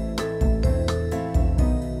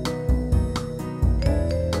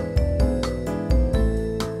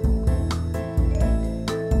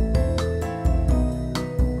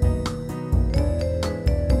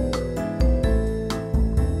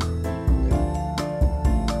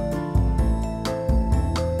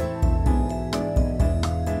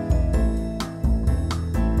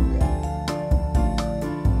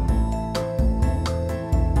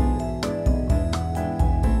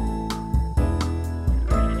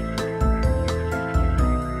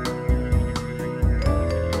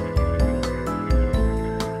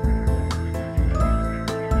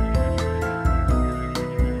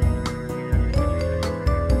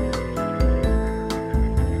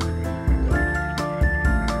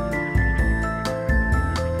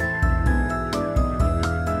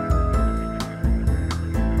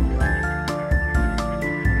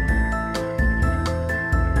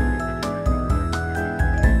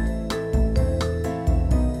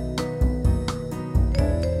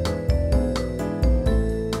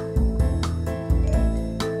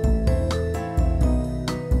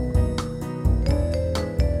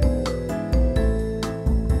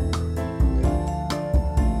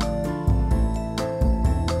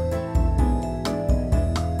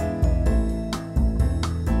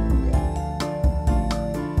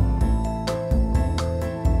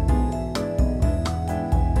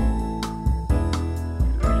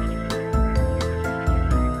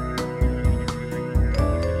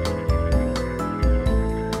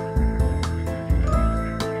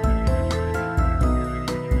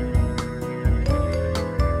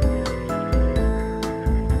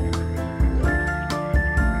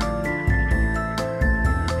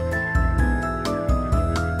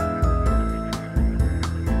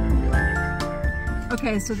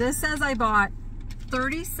 Okay, so this says I bought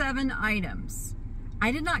 37 items.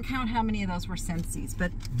 I did not count how many of those were Scentsies,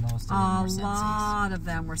 but most of them were Scentsies. A lot of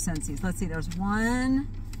them were Scentsies. Let's see, there's 1,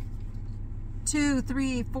 2,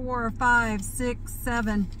 3, 4, 5, 6,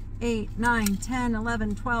 7, 8, 9, 10,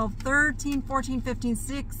 11, 12, 13, 14, 15,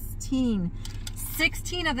 16.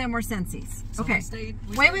 16 of them were Scentsies. So okay,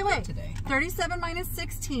 wait. Today. 37 minus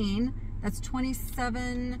 16, that's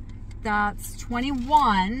 27, that's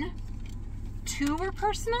 21. 2 were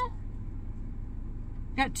personal.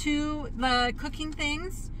 Got 2 the cooking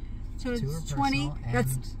things. So it's 20.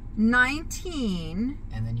 That's 19.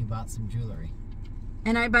 And then you bought some jewelry.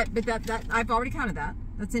 And but that I've already counted that.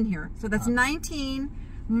 That's in here. So that's 19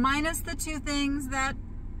 minus the 2 things that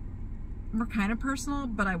were kind of personal,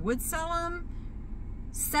 but I would sell them.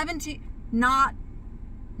 17. Not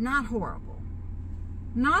horrible.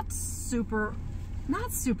 Not super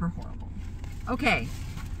horrible. Okay,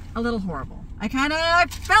 a little horrible. I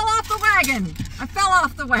fell off the wagon. I fell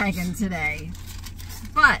off the wagon today.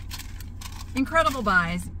 But incredible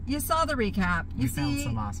buys. You saw the recap. You see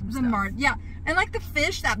some awesome the stuff. Yeah, and like the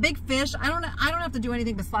fish, that big fish. I don't have to do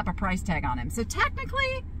anything but slap a price tag on him. So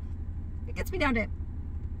technically, it gets me down to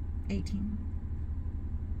 18.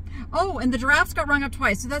 Oh, and the giraffes got rung up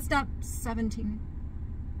twice, so that's not 17.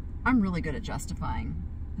 I'm really good at justifying.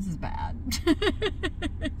 This is bad.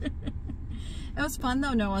 It was fun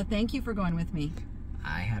though, Noah. Thank you for going with me.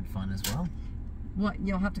 I had fun as well. What,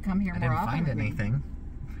 you'll have to come here more often. I didn't find anything.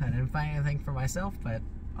 I didn't find anything for myself, but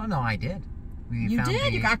oh no, I did. You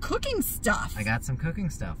did. You got cooking stuff. I got some cooking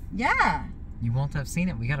stuff. Yeah. You won't have seen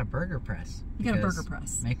it. We got a burger press. You got a burger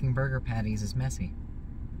press. Making burger patties is messy.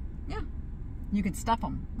 Yeah. You could stuff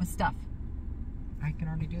them with stuff. I can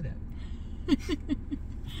already do that.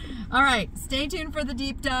 All right. Stay tuned for the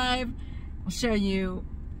deep dive. I'll show you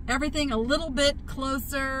everything a little bit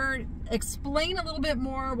closer, explain a little bit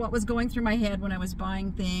more what was going through my head when I was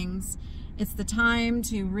buying things. It's the time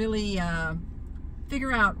to really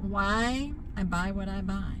figure out why I buy what I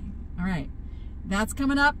buy. All right, that's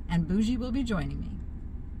coming up, and Bougie will be joining me.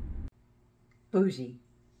 Bougie,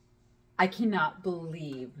 I cannot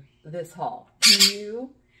believe this haul. Can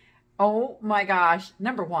you? Oh my gosh.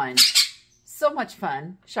 Number one, so much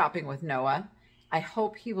fun shopping with Noah. I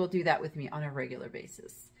hope he will do that with me on a regular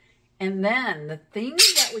basis. And then the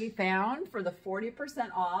things that we found for the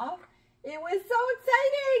 40% off, it was so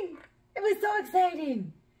exciting. It was so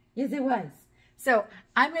exciting. Yes, it was. So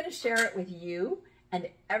I'm going to share it with you and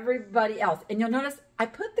everybody else. And you'll notice I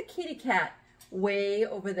put the kitty cat way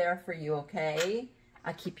over there for you, okay?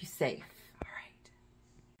 I'll keep you safe. All right.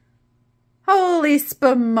 Holy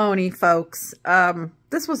spumoni, folks.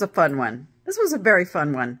 This was a fun one. This was a very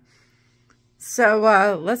fun one.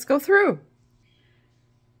 So let's go through.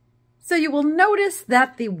 So you will notice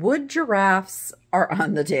that the wood giraffes are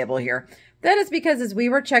on the table here. That is because as we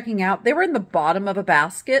were checking out, they were in the bottom of a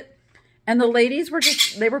basket. And the ladies were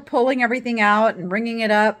they were pulling everything out and ringing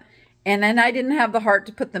it up. And then I didn't have the heart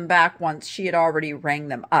to put them back once she had already rang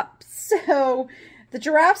them up. So the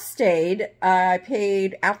giraffes stayed. I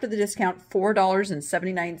paid, after the discount,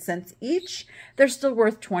 $4.79 each. They're still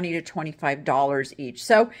worth $20 to $25 each.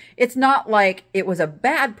 So it's not like it was a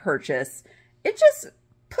bad purchase. It just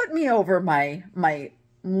put me over my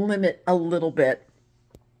limit a little bit.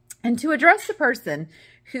 And to address the person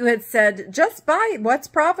who had said, just buy what's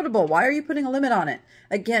profitable. Why are you putting a limit on it?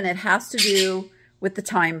 Again, it has to do with the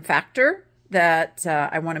time factor that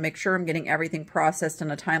I want to make sure I'm getting everything processed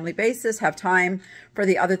on a timely basis, have time for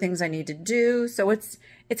the other things I need to do. So it's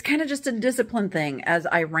kind of just a discipline thing as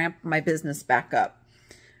I ramp my business back up.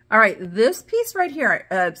 All right, this piece right here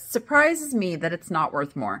surprises me that it's not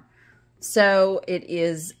worth more. So it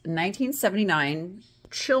is 1979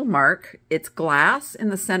 Chill Mark. It's glass in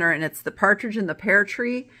the center, and it's the partridge in the pear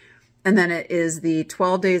tree. And then it is the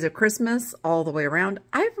 12 Days of Christmas all the way around.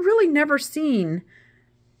 I've really never seen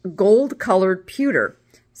gold colored pewter.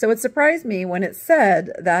 So it surprised me when it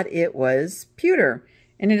said that it was pewter.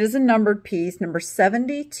 And it is a numbered piece, number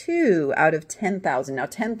 72 out of 10,000. Now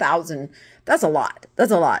 10,000, that's a lot.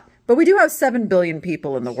 That's a lot. But we do have 7 billion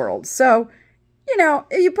people in the world. So, you know,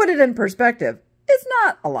 if you put it in perspective, it's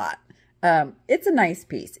not a lot. It's a nice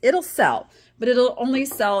piece. It'll sell, but it'll only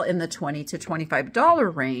sell in the $20 to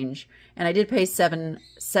 $25 range. And I did pay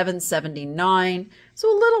 $7.79, so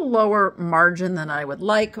a little lower margin than I would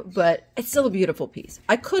like, but it's still a beautiful piece.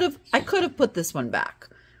 I could have put this one back.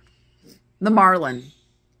 The Marlin.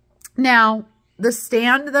 Now, the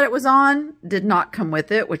stand that it was on did not come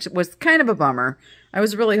with it, which was kind of a bummer. I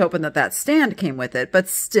was really hoping that that stand came with it, but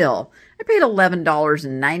still, I paid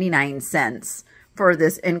 $11.99 for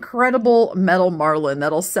this incredible metal Marlin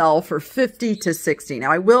that'll sell for $50 to $60.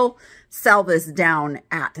 Now, I will sell this down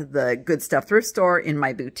at the Good Stuff thrift store in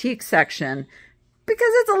my boutique section because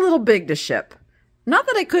it's a little big to ship. Not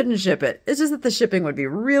that I couldn't ship it. It's just that the shipping would be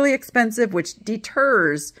really expensive, which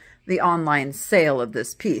deters the online sale of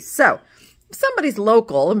this piece. So if somebody's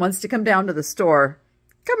local and wants to come down to the store,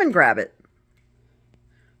 come and grab it.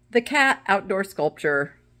 The cat outdoor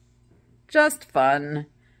sculpture, just fun.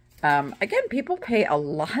 Again, people pay a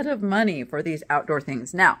lot of money for these outdoor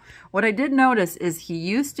things. Now, what I did notice is he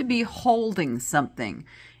used to be holding something,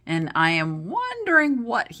 and I am wondering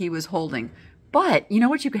what he was holding. But you know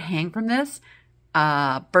what you could hang from this?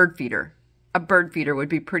 Bird feeder. A bird feeder would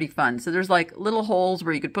be pretty fun. So there's like little holes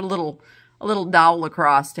where you could put a little dowel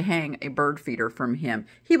across to hang a bird feeder from him.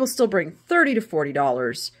 He will still bring $30 to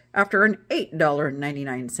 $40 after an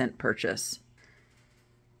 $8.99 purchase.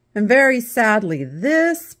 And very sadly,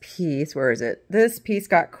 this piece, where is it? This piece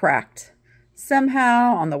got cracked.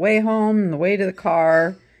 Somehow on the way home, on the way to the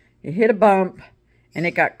car, it hit a bump and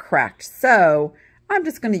it got cracked. So I'm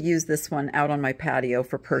just going to use this one out on my patio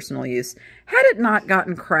for personal use. Had it not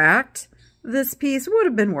gotten cracked, this piece would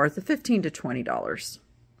have been worth $15 to $20.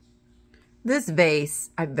 This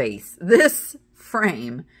this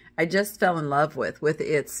frame, I just fell in love with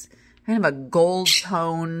its kind of a gold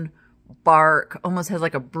tone bark, almost has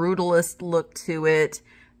like a brutalist look to it.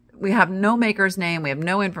 we have no maker's name. We have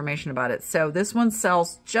no information about it. So this one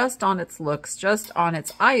sells just on its looks, just on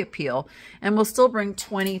its eye appeal, and will still bring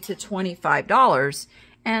 $20 to $25.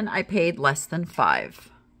 And I paid less than $5.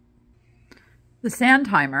 The sand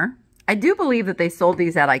timer. I do believe that they sold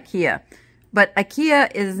these at IKEA, but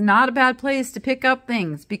IKEA is not a bad place to pick up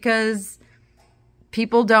things because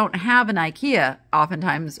people don't have an IKEA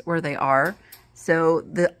oftentimes where they are. So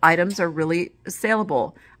the items are really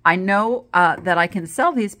saleable. I know that I can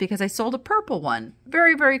sell these because I sold a purple one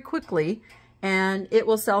very, very quickly, and it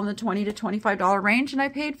will sell in the $20 to $25 range, and I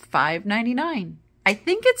paid $5.99. I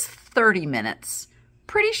think it's 30 minutes.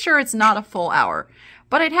 Pretty sure it's not a full hour,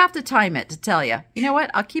 but I'd have to time it to tell you. You know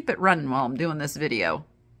what? I'll keep it running while I'm doing this video.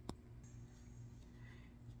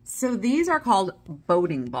 So these are called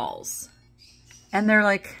boating balls, and they're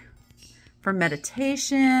like for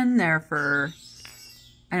meditation. They're for,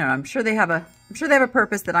 I don't know, I'm sure they have a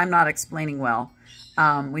purpose that I'm not explaining well.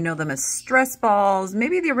 We know them as stress balls,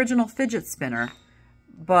 maybe the original fidget spinner,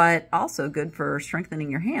 but also good for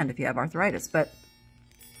strengthening your hand if you have arthritis. But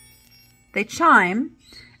they chime.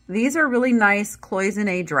 These are really nice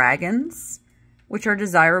cloisonne dragons, which are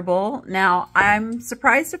desirable. Now, I'm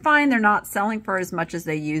surprised to find they're not selling for as much as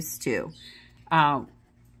they used to.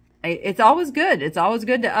 It's always good. It's always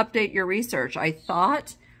good to update your research. I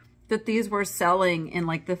thought that these were selling in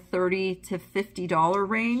like the $30 to $50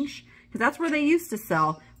 range, because that's where they used to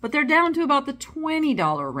sell, but they're down to about the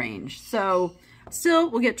 $20 range. So still,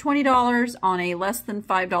 we'll get $20 on a less than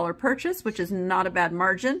 $5 purchase, which is not a bad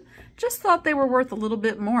margin. Just thought they were worth a little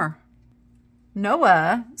bit more.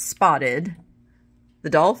 Noah spotted the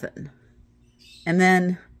dolphin, and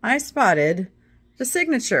then I spotted the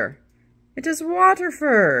signature. It is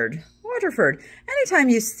Waterford. Waterford. Anytime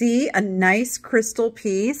you see a nice crystal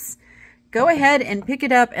piece, go ahead and pick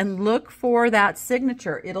it up and look for that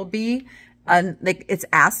signature. It'll be, it's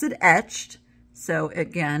acid etched. So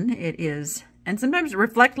again, it is, and sometimes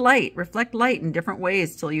reflect light in different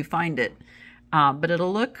ways till you find it. But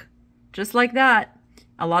it'll look just like that.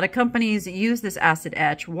 A lot of companies use this acid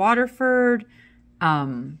etch. Waterford,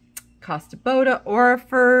 Costa Boda,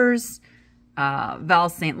 Orifers, Val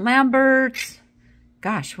St. Lambert.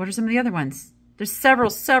 Gosh, what are some of the other ones? There's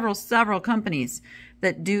several companies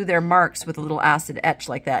that do their marks with a little acid etch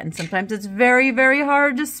like that. And sometimes it's very, very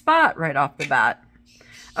hard to spot right off the bat.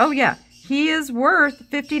 Oh yeah, he is worth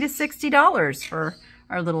 $50 to $60 for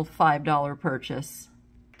our little $5 purchase.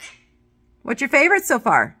 What's your favorite so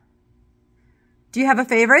far? Do you have a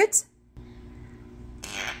favorite?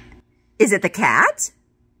 Is it the cat?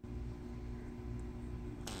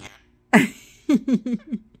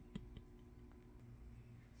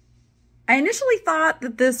 I initially thought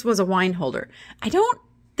that this was a wine holder. I don't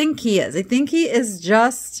think he is. I think he is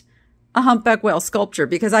just a humpback whale sculpture,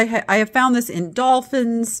 because I have found this in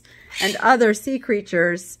dolphins and other sea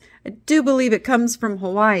creatures. I do believe it comes from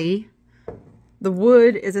Hawaii. The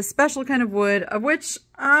wood is a special kind of wood, of which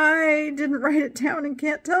I didn't write it down and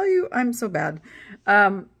can't tell you. I'm so bad.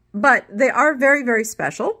 But they are very, very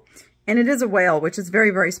special. And it is a whale, which is very,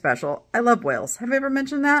 very special. I love whales. Have I ever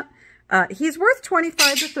mentioned that? He's worth $25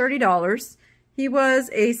 to $30. He was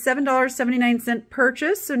a $7.79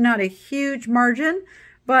 purchase, so not a huge margin,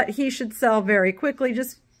 but he should sell very quickly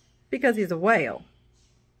just because he's a whale.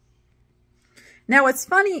 Now, what's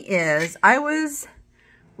funny is I was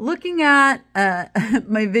looking at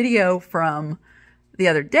my video from the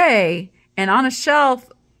other day, and on a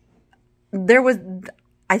shelf, there was,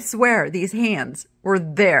 I swear, these hands were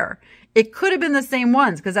there. It could have been the same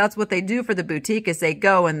ones, because that's what they do for the boutique, is they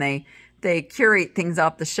go and they curate things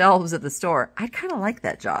off the shelves at the store. I kind of like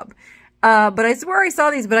that job. But I swear I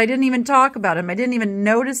saw these, but I didn't even talk about them. I didn't even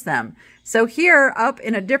notice them. So here, up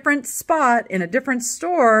in a different spot, in a different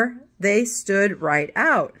store, they stood right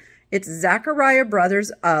out. It's Zachariah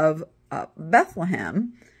Brothers of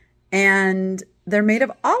Bethlehem, and they're made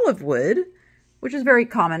of olive wood, which is very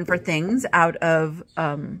common for things out of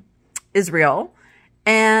Israel.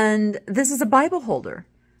 And this is a Bible holder.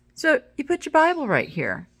 So you put your Bible right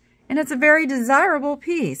here. And it's a very desirable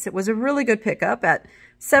piece. It was a really good pickup. At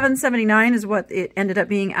 $7.79 is what it ended up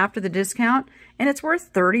being after the discount. And it's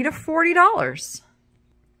worth $30 to $40.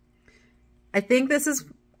 I think this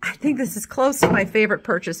is close to my favorite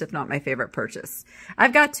purchase, if not my favorite purchase.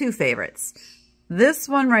 I've got two favorites. This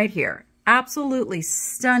one right here. Absolutely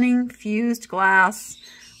stunning fused glass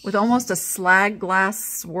with almost a slag glass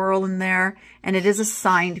swirl in there. And it is a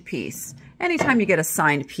signed piece. Anytime you get a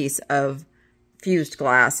signed piece of fused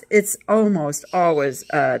glass, it's almost always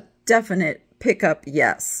a definite pickup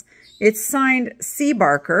yes. It's signed C.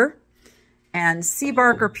 Barker, and C.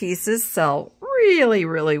 Barker pieces sell really,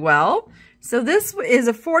 really well. So this is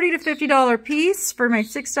a $40 to $50 piece for my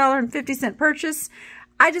 $6.50 purchase.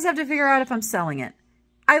 I just have to figure out if I'm selling it.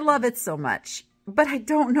 I love it so much, but I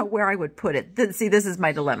don't know where I would put it. See, this is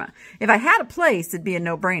my dilemma. If I had a place, it'd be a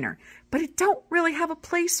no-brainer, but I don't really have a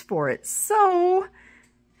place for it. So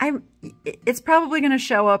it's probably going to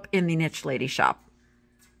show up in the Thenichelady shop.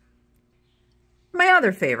 My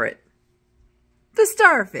other favorite, the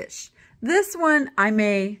starfish. This one I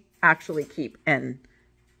may actually keep and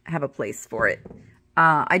have a place for it.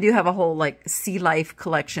 I do have a whole like sea life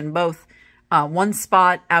collection, both one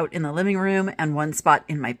spot out in the living room and one spot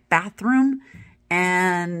in my bathroom.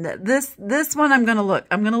 And this one I'm going to look.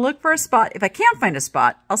 I'm going to look for a spot. If I can't find a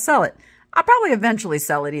spot, I'll sell it. I'll probably eventually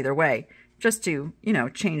sell it either way, just to, you know,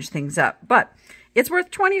 change things up. But it's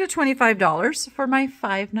worth $20 to $25 for my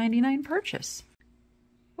 $5.99 purchase.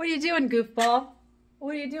 What are you doing, goofball?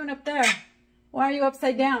 What are you doing up there? Why are you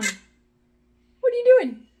upside down? What are you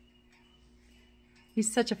doing?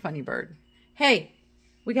 He's such a funny bird. Hey,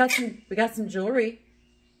 we got some jewelry.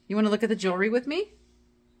 You want to look at the jewelry with me?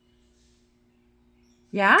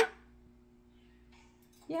 Yeah?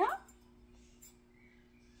 Yeah?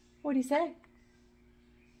 What do you say?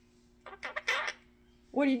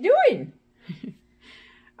 What are you doing?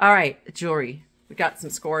 All right, jewelry. We got some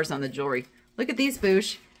scores on the jewelry. Look at these,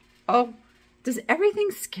 Boosh. Oh, does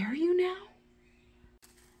everything scare you now?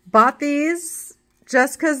 Bought these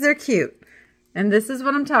just because they're cute. And this is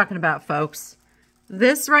what I'm talking about, folks.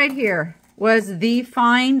 This right here was the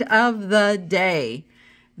find of the day.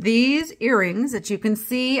 These earrings that you can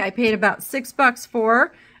see I paid about $6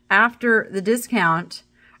 for after the discount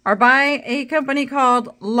are by a company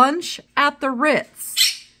called Lunch at the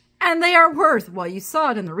Ritz. And they are worth, well, you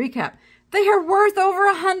saw it in the recap, they are worth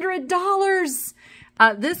over $100.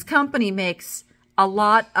 This company makes a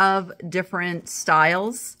lot of different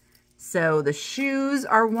styles. So the shoes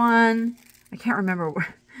are one. I can't remember.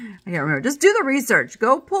 Just do the research.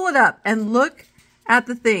 Go pull it up and look at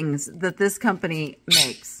the things that this company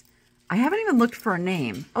makes. I haven't even looked for a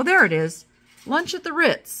name. Oh, there it is. Lunch at the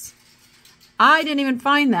Ritz. I didn't even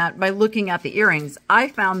find that by looking at the earrings. I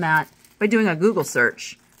found that by doing a Google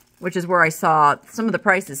search, which is where I saw some of the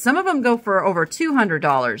prices. Some of them go for over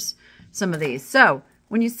 $200, some of these. So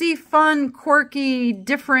when you see fun, quirky,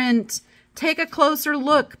 different, take a closer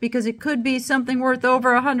look because it could be something worth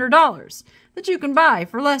over $100 that you can buy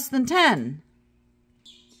for less than $10.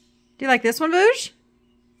 Do you like this one, Boosh?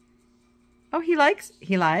 Oh, he likes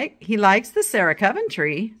the Sarah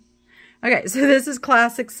Coventry. Okay, so this is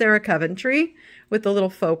classic Sarah Coventry with the little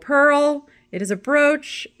faux pearl. It is a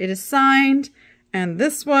brooch. It is signed. And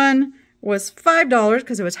this one was $5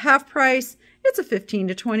 because it was half price. It's a $15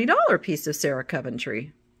 to $20 piece of Sarah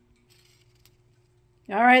Coventry.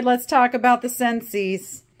 All right, let's talk about the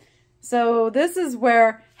Scentsies. So this is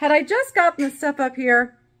where, had I just gotten this stuff up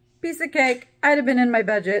here, piece of cake, I'd have been in my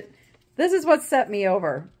budget. This is what set me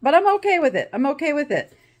over, but I'm okay with it. I'm okay with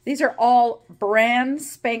it. These are all brand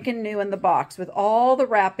spanking new in the box with all the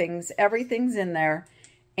wrappings. Everything's in there.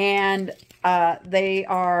 And these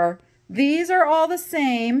are all the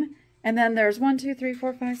same. And then there's 1, 2, 3,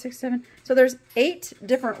 4, 5, 6, 7. So there's 8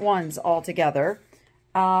 different ones altogether.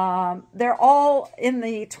 They're all in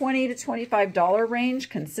the $20 to $25 range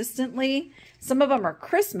consistently. Some of them are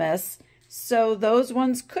Christmas, so those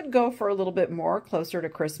ones could go for a little bit more, closer to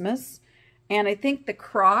Christmas. And I think the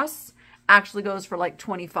cross actually goes for like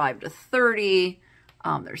 25 to 30.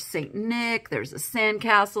 There's St. Nick, there's the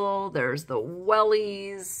Sandcastle, there's the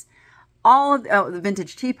Wellies, all of the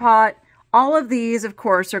vintage teapot. All of these, of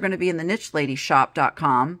course, are going to be in the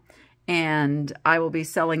Thenichelady.com. And I will be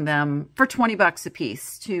selling them for 20 bucks a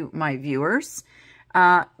piece to my viewers.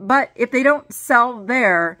 But if they don't sell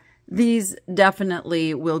there, these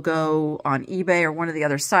definitely will go on eBay or one of the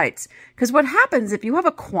other sites. Because what happens if you have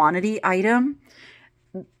a quantity item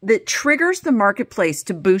that triggers the marketplace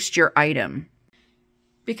to boost your item?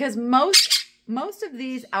 Because most of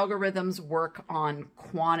these algorithms work on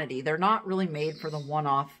quantity. They're not really made for the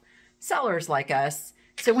one-off sellers like us.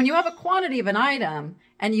 So when you have a quantity of an item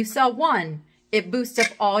and you sell one, it boosts up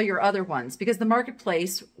all your other ones because the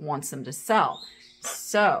marketplace wants them to sell.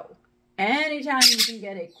 So anytime you can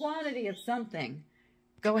get a quantity of something,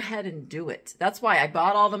 go ahead and do it. That's why I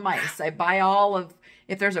bought all the mice. I buy all of,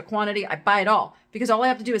 if there's a quantity, I buy it all because all I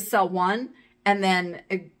have to do is sell one, and then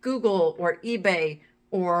Google or eBay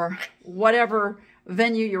or whatever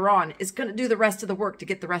venue you're on is going to do the rest of the work to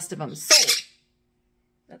get the rest of them sold.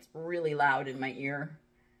 That's really loud in my ear.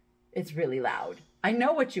 It's really loud. I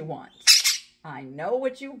know what you want. I know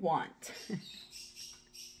what you want.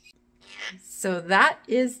 So that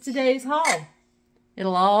is today's haul.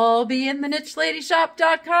 It'll all be in the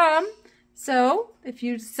Thenichelady.com. So if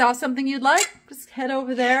you saw something you'd like, just head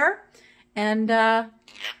over there. And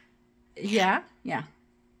yeah,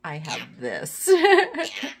 I have this.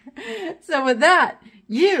 So with that,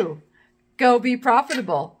 you go be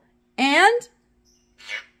profitable and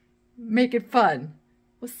make it fun.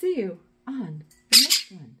 We'll see you on the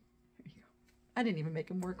next one. There you go. I didn't even make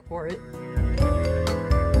him work for it.